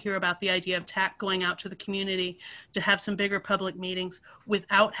concerned when I hear about the idea of TAC going out to the community to have some bigger public meetings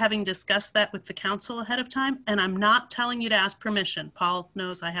without having discussed that with the council ahead of time. And I'm not telling you to ask permission. Paul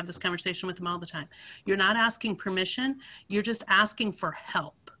knows I have this conversation with him all the time. You're not asking permission, you're just asking for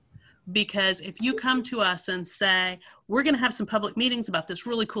help. Because if you come to us and say, we're going to have some public meetings about this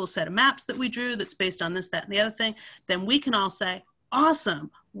really cool set of maps that we drew that's based on this, that, and the other thing, then we can all say, awesome,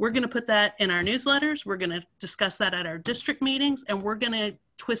 we're going to put that in our newsletters, we're going to discuss that at our district meetings, and we're going to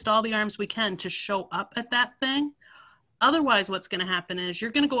twist all the arms we can to show up at that thing. Otherwise, what's going to happen is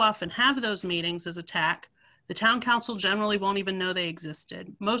you're going to go off and have those meetings as a TAC. The town council generally won't even know they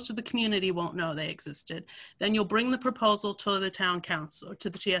existed. Most of the community won't know they existed. Then you'll bring the proposal to the town council, to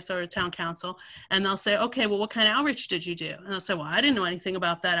the TSO or town council, and they'll say, okay, well, what kind of outreach did you do? And they'll say, well, I didn't know anything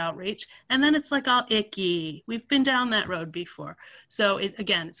about that outreach. And then it's like all icky. We've been down that road before. So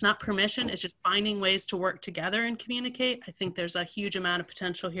again, it's not permission, it's just finding ways to work together and communicate. I think there's a huge amount of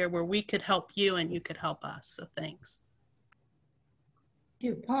potential here where we could help you and you could help us. So thanks.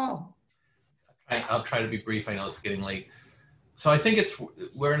 Thank you, Paul. I'll try to be brief. I know it's getting late. So I think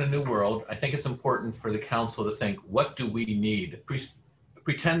we're in a new world. I think it's important for the council to think, what do we need?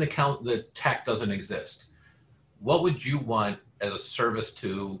 Pretend the TAC doesn't exist. What would you want as a service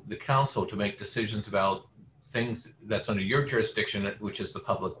to the council to make decisions about things that's under your jurisdiction, which is the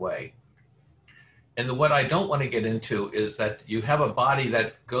public way? And what I don't want to get into is that you have a body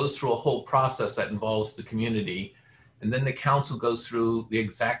that goes through a whole process that involves the community, and then the council goes through the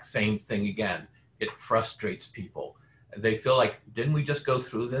exact same thing again. It frustrates people. They feel like, didn't we just go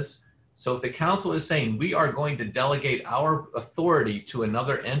through this? So if the council is saying we are going to delegate our authority to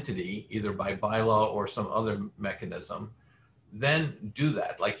another entity, either by bylaw or some other mechanism, then do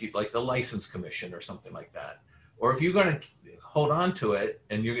that, like the license commission or something like that. Or if you're going to hold on to it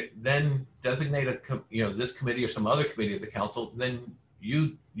and you then designate this committee or some other committee of the council, then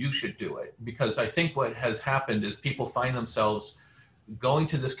you should do it. Because I think what has happened is people find themselves going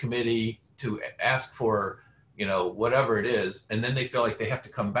to this committee to ask for, whatever it is, and then they feel like they have to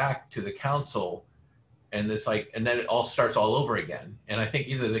come back to the council, and it's like, and then it all starts all over again. And I think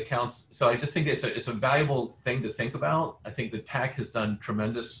either the council, so I just think it's a valuable thing to think about. I think the TAC has done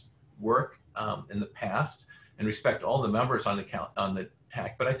tremendous work in the past, and respect all the members on the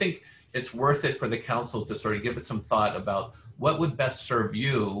TAC, but I think it's worth it for the council to sort of give it some thought about what would best serve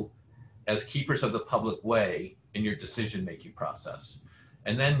you as keepers of the public way in your decision-making process.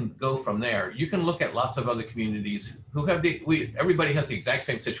 And then go from there. You can look at lots of other communities who have everybody has the exact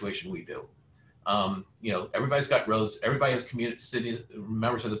same situation we do. Everybody's got roads, everybody has city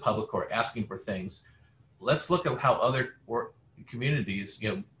members of the public who are asking for things. Let's look at how other communities,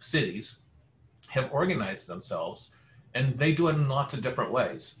 cities have organized themselves, and they do it in lots of different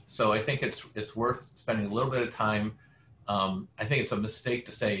ways. So I think it's worth spending a little bit of time. I think it's a mistake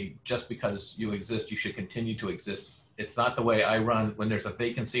to say just because you exist, you should continue to exist. It's not the way I run. When there's a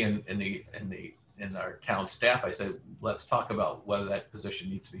vacancy in our town staff, I say, let's talk about whether that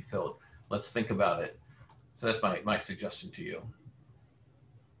position needs to be filled. Let's think about it. So that's my suggestion to you.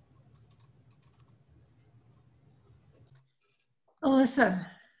 Alyssa,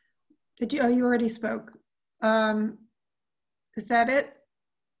 you already spoke. Is that it?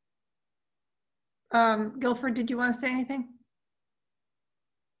 Guilford, did you want to say anything?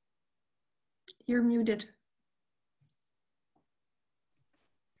 You're muted.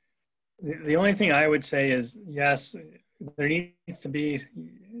 The only thing I would say is, yes, there needs to be,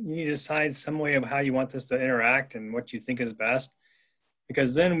 you need to decide some way of how you want this to interact and what you think is best,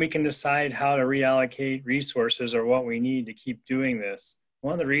 because then we can decide how to reallocate resources or what we need to keep doing this.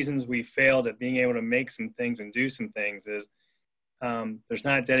 One of the reasons we failed at being able to make some things and do some things is there's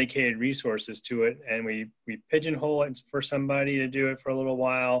not dedicated resources to it, and we pigeonhole it for somebody to do it for a little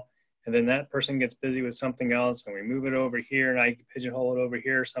while, and then that person gets busy with something else, and we move it over here, and I pigeonhole it over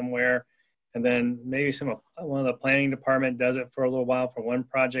here somewhere, and then maybe one of the planning department does it for a little while for one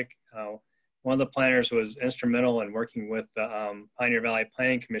project. One of the planners was instrumental in working with the Pioneer Valley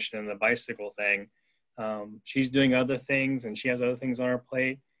Planning Commission and the bicycle thing. She's doing other things, and she has other things on her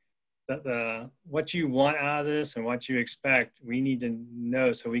plate. What you want out of this and what you expect, we need to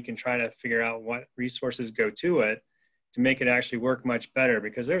know so we can try to figure out what resources go to it to make it actually work much better,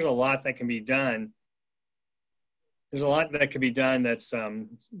 because there's a lot that can be done. There's a lot that could be done that's a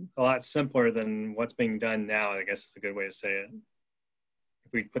lot simpler than what's being done now, I guess is a good way to say it.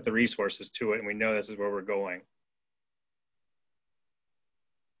 If we put the resources to it and we know this is where we're going.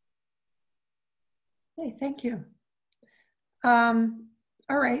 Okay, thank you.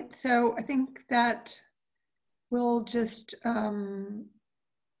 All right, so I think that we'll just, if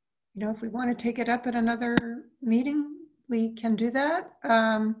we want to take it up at another meeting, we can do that.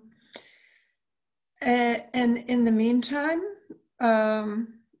 And in the meantime, I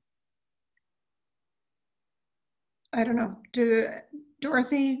don't know,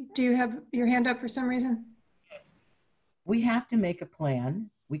 Dorothy, do you have your hand up for some reason? We have to make a plan.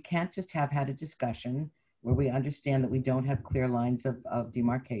 We can't just have had a discussion where we understand that we don't have clear lines of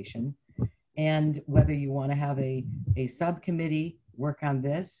demarcation. And whether you want to have a subcommittee work on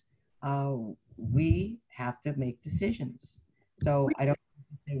this, we have to make decisions. So I don't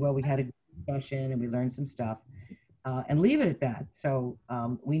say, well, we had a discussion and we learned some stuff and leave it at that. So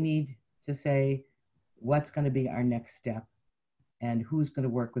we need to say what's going to be our next step and who's going to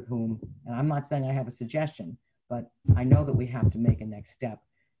work with whom. And I'm not saying I have a suggestion, but I know that we have to make a next step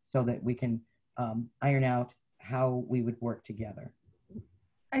so that we can iron out how we would work together.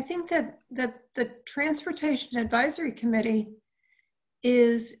 I think that the Transportation Advisory Committee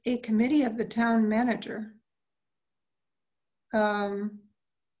is a committee of the town manager. I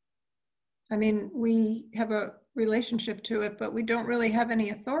mean, we have a relationship to it, but we don't really have any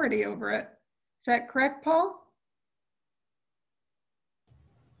authority over it. Is that correct, Paul?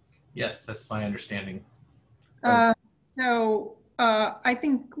 Yes, that's my understanding. So I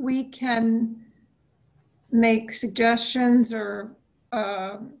think we can make suggestions or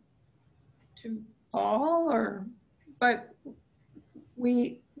to Paul, but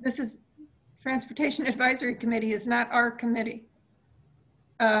this is Transportation Advisory Committee is not our committee,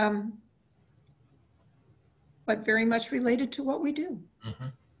 but very much related to what we do.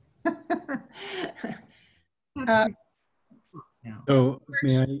 So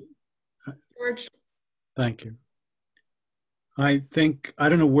may I? George. Thank you. I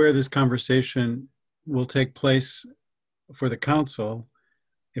don't know where this conversation will take place for the council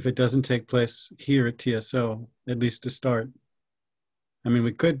if it doesn't take place here at TSO, at least to start. I mean,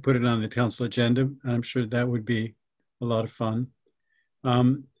 we could put it on the council agenda, and I'm sure that would be a lot of fun.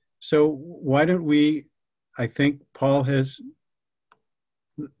 So why don't we, I think Paul has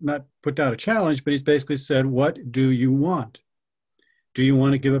not put out a challenge, but he's basically said, what do you want? Do you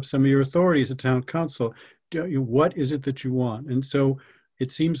want to give up some of your authority as a town council? What is it that you want? And so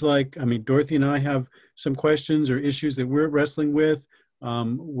it seems like, I mean, Dorothy and I have some questions or issues that we're wrestling with.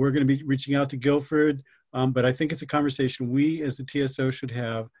 We're going to be reaching out to Guilford, but I think it's a conversation we as the TSO should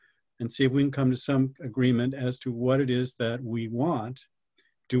have and see if we can come to some agreement as to what it is that we want.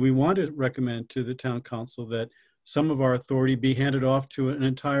 Do we want to recommend to the town council that some of our authority be handed off to an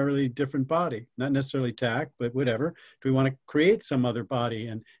entirely different body, not necessarily TAC, but whatever? Do we want to create some other body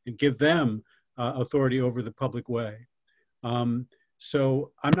and give them authority over the public way?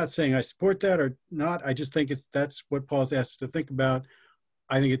 So I'm not saying I support that or not. I just think that's what Paul's asked us to think about.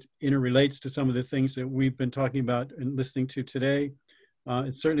 I think it interrelates to some of the things that we've been talking about and listening to today.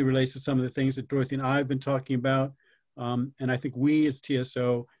 It certainly relates to some of the things that Dorothy and I have been talking about. And I think we as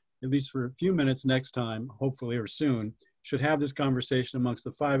TSO, at least for a few minutes next time, hopefully or soon, should have this conversation amongst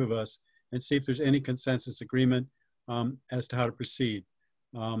the five of us and see if there's any consensus agreement as to how to proceed.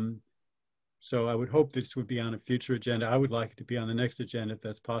 So I would hope this would be on a future agenda. I would like it to be on the next agenda if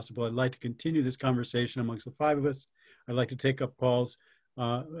that's possible. I'd like to continue this conversation amongst the five of us. I'd like to take up Paul's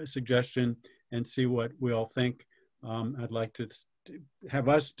suggestion and see what we all think. I'd like to have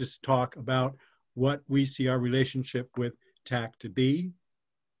us just talk about what we see our relationship with TAC to be,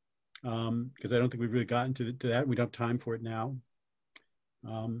 because I don't think we've really gotten to that. We don't have time for it now.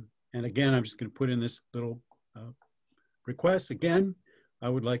 And again, I'm just going to put in this little request. Again, I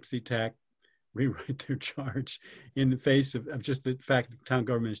would like to see TAC rewrite their charge in the face of just the fact that town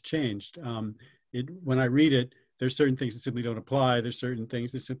government has changed. When I read it, there's certain things that simply don't apply. There's certain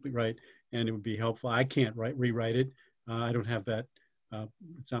things that simply write, and it would be helpful. I can't rewrite it. I don't have that,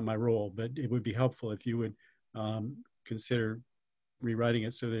 it's not my role, but it would be helpful if you would consider rewriting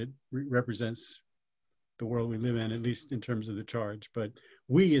it so that it represents the world we live in, at least in terms of the charge. But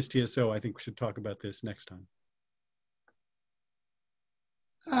we as TSO, I think we should talk about this next time.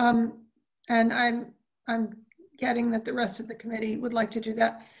 And I'm getting that the rest of the committee would like to do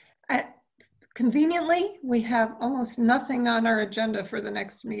that. Conveniently, we have almost nothing on our agenda for the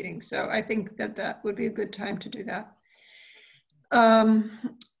next meeting. So I think that that would be a good time to do that. All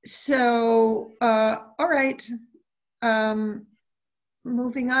right.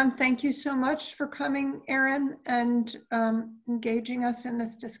 Moving on, thank you so much for coming, Erin, and engaging us in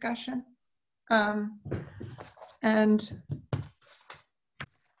this discussion. Well,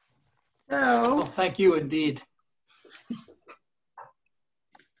 thank you indeed.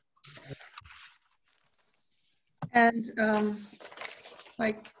 And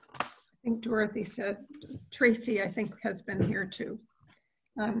like I think Dorothy said, Tracy, I think, has been here too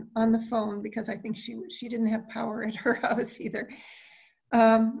on the phone, because I think she didn't have power at her house either.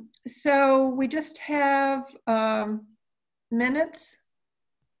 So we just have minutes.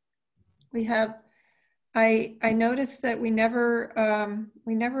 We have, I noticed that we never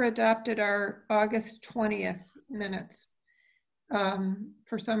adopted our August 20th minutes.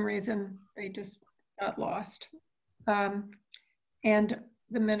 For some reason, they just got lost. And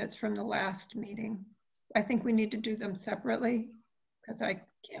the minutes from the last meeting. I think we need to do them separately because I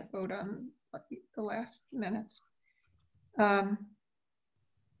can't vote on the last minutes. Have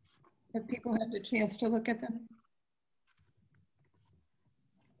people had the chance to look at them?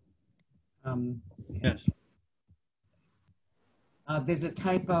 Yes. There's a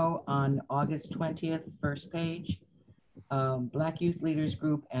typo on August 20th, first page. Black Youth Leaders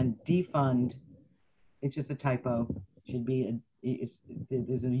Group and defund. It's just a typo. Should be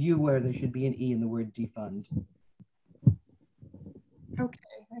there's a U where there should be an E in the word defund. Okay,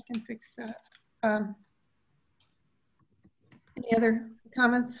 I can fix that. Any other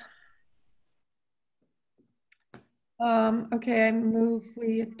comments? Okay, I move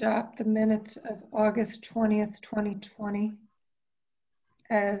we adopt the minutes of August 20th, 2020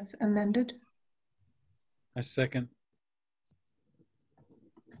 as amended. I second.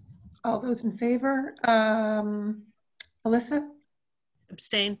 All those in favor? Alyssa?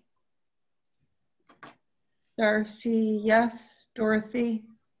 Abstain. Darcy, yes. Dorothy?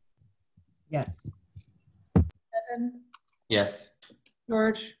 Yes. Evan? Yes.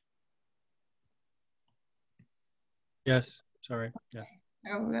 George? Yes, sorry, yeah.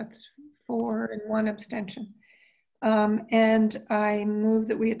 Oh, that's 4 and 1 abstention. And I move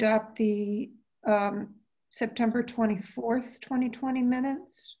that we adopt the September 24th, 2020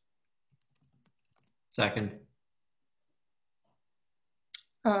 minutes. Second.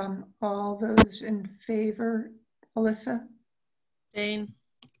 All those in favor? Alyssa? Abstain.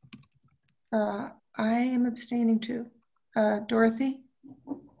 I am abstaining too. Dorothy?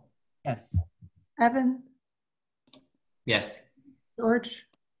 Yes. Evan? Yes. George?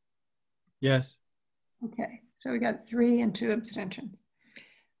 Yes. Okay, so we got 3 and 2 abstentions.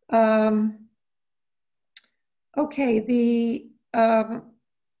 Okay, the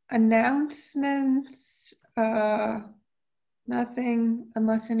announcements, nothing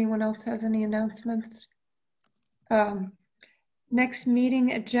unless anyone else has any announcements. Next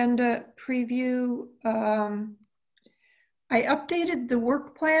meeting agenda preview. I updated the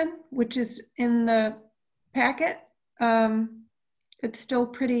work plan, which is in the packet. It's still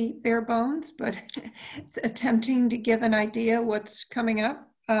pretty bare bones, but it's attempting to give an idea what's coming up.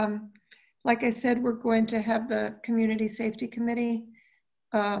 Like I said, we're going to have the Community Safety Committee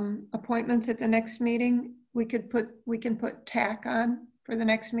appointments at the next meeting. We can put TAC on for the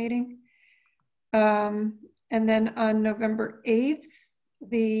next meeting. And then on November 8th,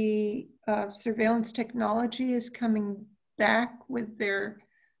 the surveillance technology is coming back with their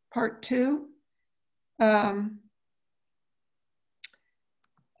part 2.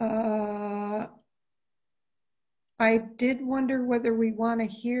 I did wonder whether we want to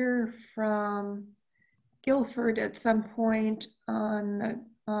hear from Guilford at some point on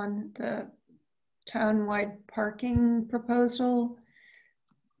the townwide parking proposal.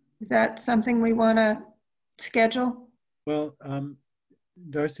 Is that something we want to schedule? Well,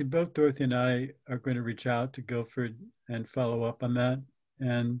 Darcy, both Dorothy and I are going to reach out to Guilford and follow up on that.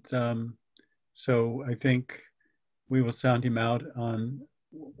 And so I think we will sound him out on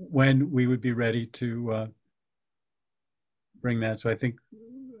when we would be ready to bring that. So I think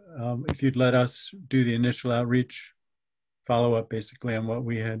if you'd let us do the initial outreach, follow up basically on what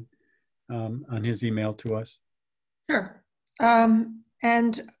we had on his email to us. Sure.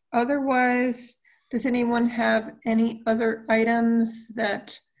 And otherwise, Does anyone have any other items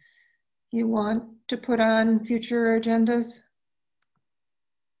that you want to put on future agendas?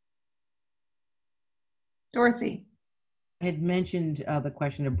 Dorothy. I had mentioned the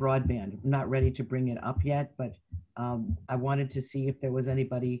question of broadband. I'm not ready to bring it up yet, but I wanted to see if there was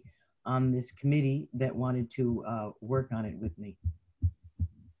anybody on this committee that wanted to work on it with me.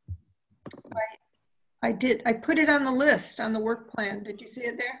 I did. I put it on the list on the work plan. Did you see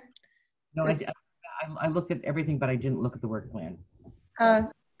it there? No, I looked at everything, but I didn't look at the work plan.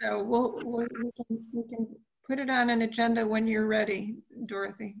 So we can put it on an agenda when you're ready,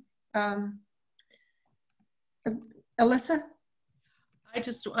 Dorothy. Alyssa? I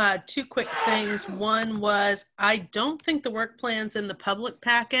just, two quick things. One was, I don't think the work plan's in the public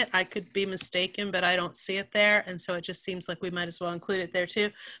packet. I could be mistaken, but I don't see it there. And so it just seems like we might as well include it there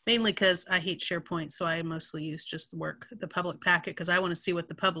too, mainly because I hate SharePoint. So I mostly use just the public packet because I want to see what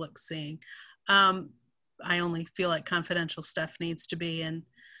the public's seeing. I only feel like confidential stuff needs to be in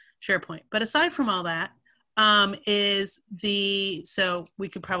SharePoint. But aside from all that, so we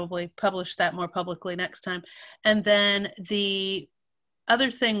could probably publish that more publicly next time. And then the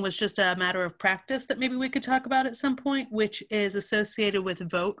other thing was just a matter of practice that maybe we could talk about at some point, which is associated with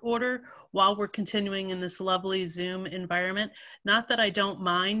vote order while we're continuing in this lovely Zoom environment. Not that I don't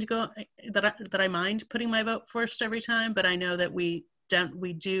mind that I mind putting my vote first every time, but I know that we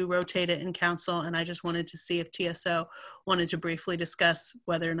do rotate it in council, and I just wanted to see if TSO wanted to briefly discuss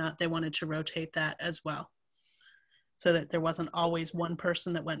whether or not they wanted to rotate that as well, so that there wasn't always one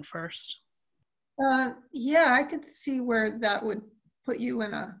person that went first. Yeah, I could see where that would put you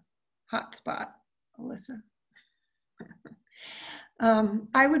in a hot spot, Alyssa.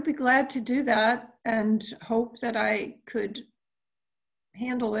 I would be glad to do that and hope that I could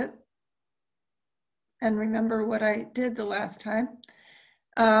handle it and remember what I did the last time.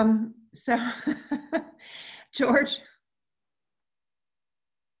 So, George?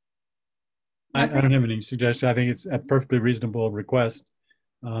 I don't have any suggestion. I think it's a perfectly reasonable request.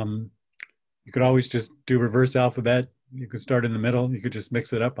 You could always just do reverse alphabet. You could start in the middle. You could just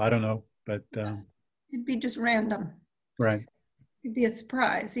mix it up. I don't know, but it'd be just random. Right. It'd be a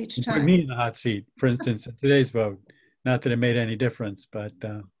surprise each time. Put me in the hot seat, for instance, in today's vote. Not that it made any difference, but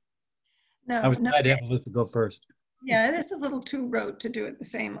I was glad to have Alyssa go first. Yeah, it's a little too rote to do it the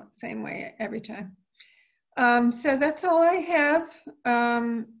same way every time. So that's all I have.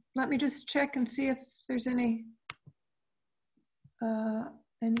 Let me just check and see if there's any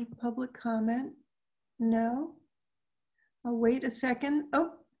public comment. No. I'll wait a second.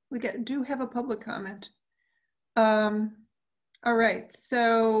 Oh, we do have a public comment. All right,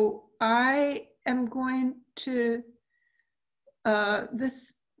 so I am going to,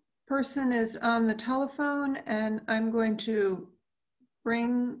 this person is on the telephone and I'm going to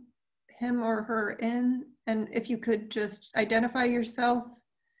bring him or her in. And if you could just identify yourself.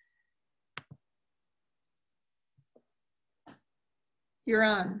 You're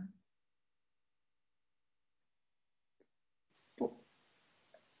on.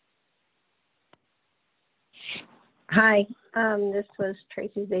 Hi, this was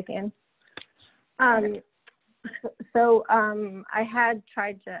Tracy Zapian. I had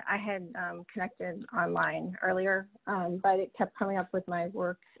connected online earlier, but it kept coming up with my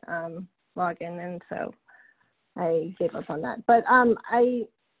work login, and so I gave up on that. But I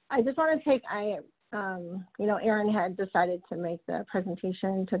just want to take, Aaron had decided to make the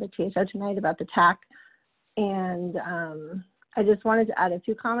presentation to the TSO tonight about the TAC, and I just wanted to add a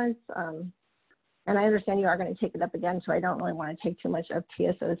few comments. And I understand you are going to take it up again, so I don't really want to take too much of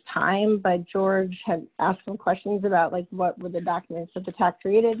TSO's time, but George had asked some questions about like what were the documents that the TAC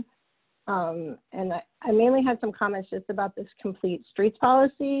created. And I mainly had some comments just about this complete streets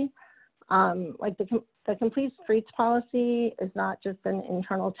policy. Like the complete streets policy is not just an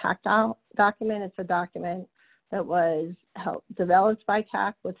internal TAC document, it's a document that was developed by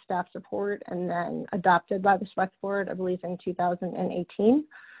TAC with staff support and then adopted by the select board, I believe in 2018.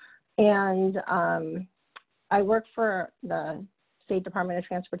 And I work for the State Department of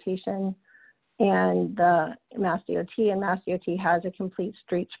Transportation and the Mass DOT, and Mass DOT has a complete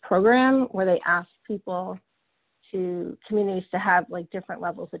streets program where they ask communities to have like different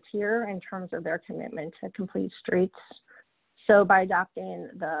levels of tier in terms of their commitment to complete streets. So by adopting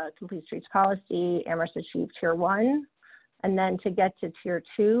the complete streets policy, Amherst achieved tier 1, and then to get to tier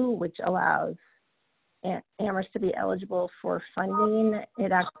 2, which allows Amherst to be eligible for funding,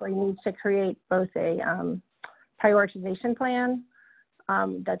 it actually needs to create both a prioritization plan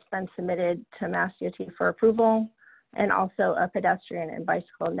that's been submitted to Mass DOT for approval, and also a pedestrian and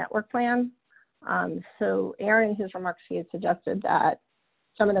bicycle network plan. So Aaron, in his remarks, he had suggested that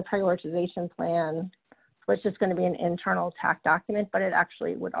some of the prioritization plan, which is going to be an internal TAC document, but it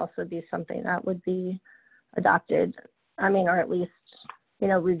actually would also be something that would be adopted, or at least,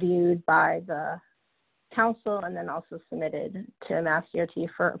 reviewed by the council and then also submitted to Mass DOT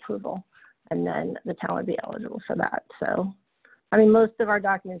for approval. And then the town would be eligible for that. So, most of our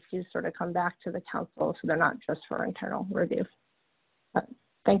documents do sort of come back to the council, so they're not just for internal review. But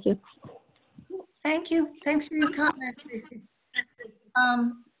thank you. Thank you. Thanks for your comment, Tracy.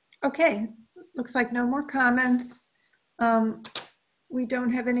 Okay, looks like no more comments. We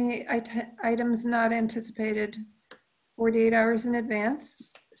don't have any items not anticipated 48 hours in advance.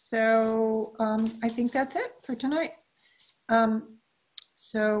 So I think that's it for tonight.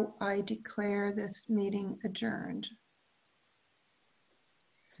 So I declare this meeting adjourned.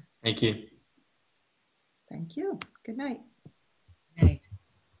 Thank you. Thank you. Good night.